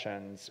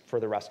repercussions for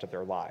the rest of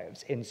their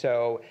lives. And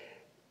so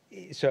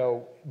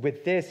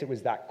with this, it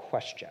was that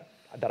question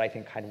that I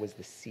think kind of was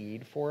the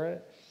seed for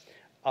it.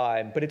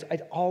 But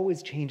it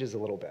always changes a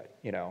little bit,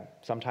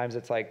 Sometimes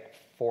it's like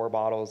 4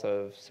 bottles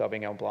of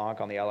Sauvignon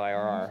Blanc on the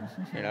LIRR,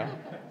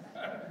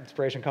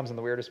 Inspiration comes in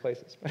the weirdest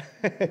places.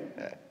 All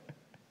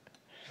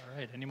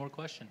right, any more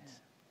questions?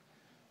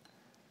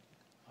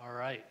 All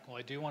right. Well,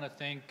 I do want to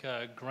thank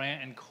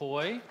Grant and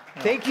Coy.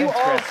 Thank you Thanks,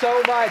 all Grant.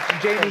 so much.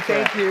 Jamie, Thanks,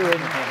 thank Grant. you.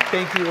 And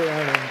thank you,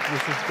 Aaron. And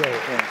this is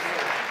great. Thanks.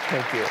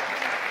 Thank you.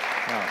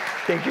 Wow.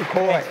 Thank you,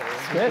 Coy.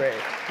 This is Good. great.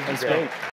 This is That's great.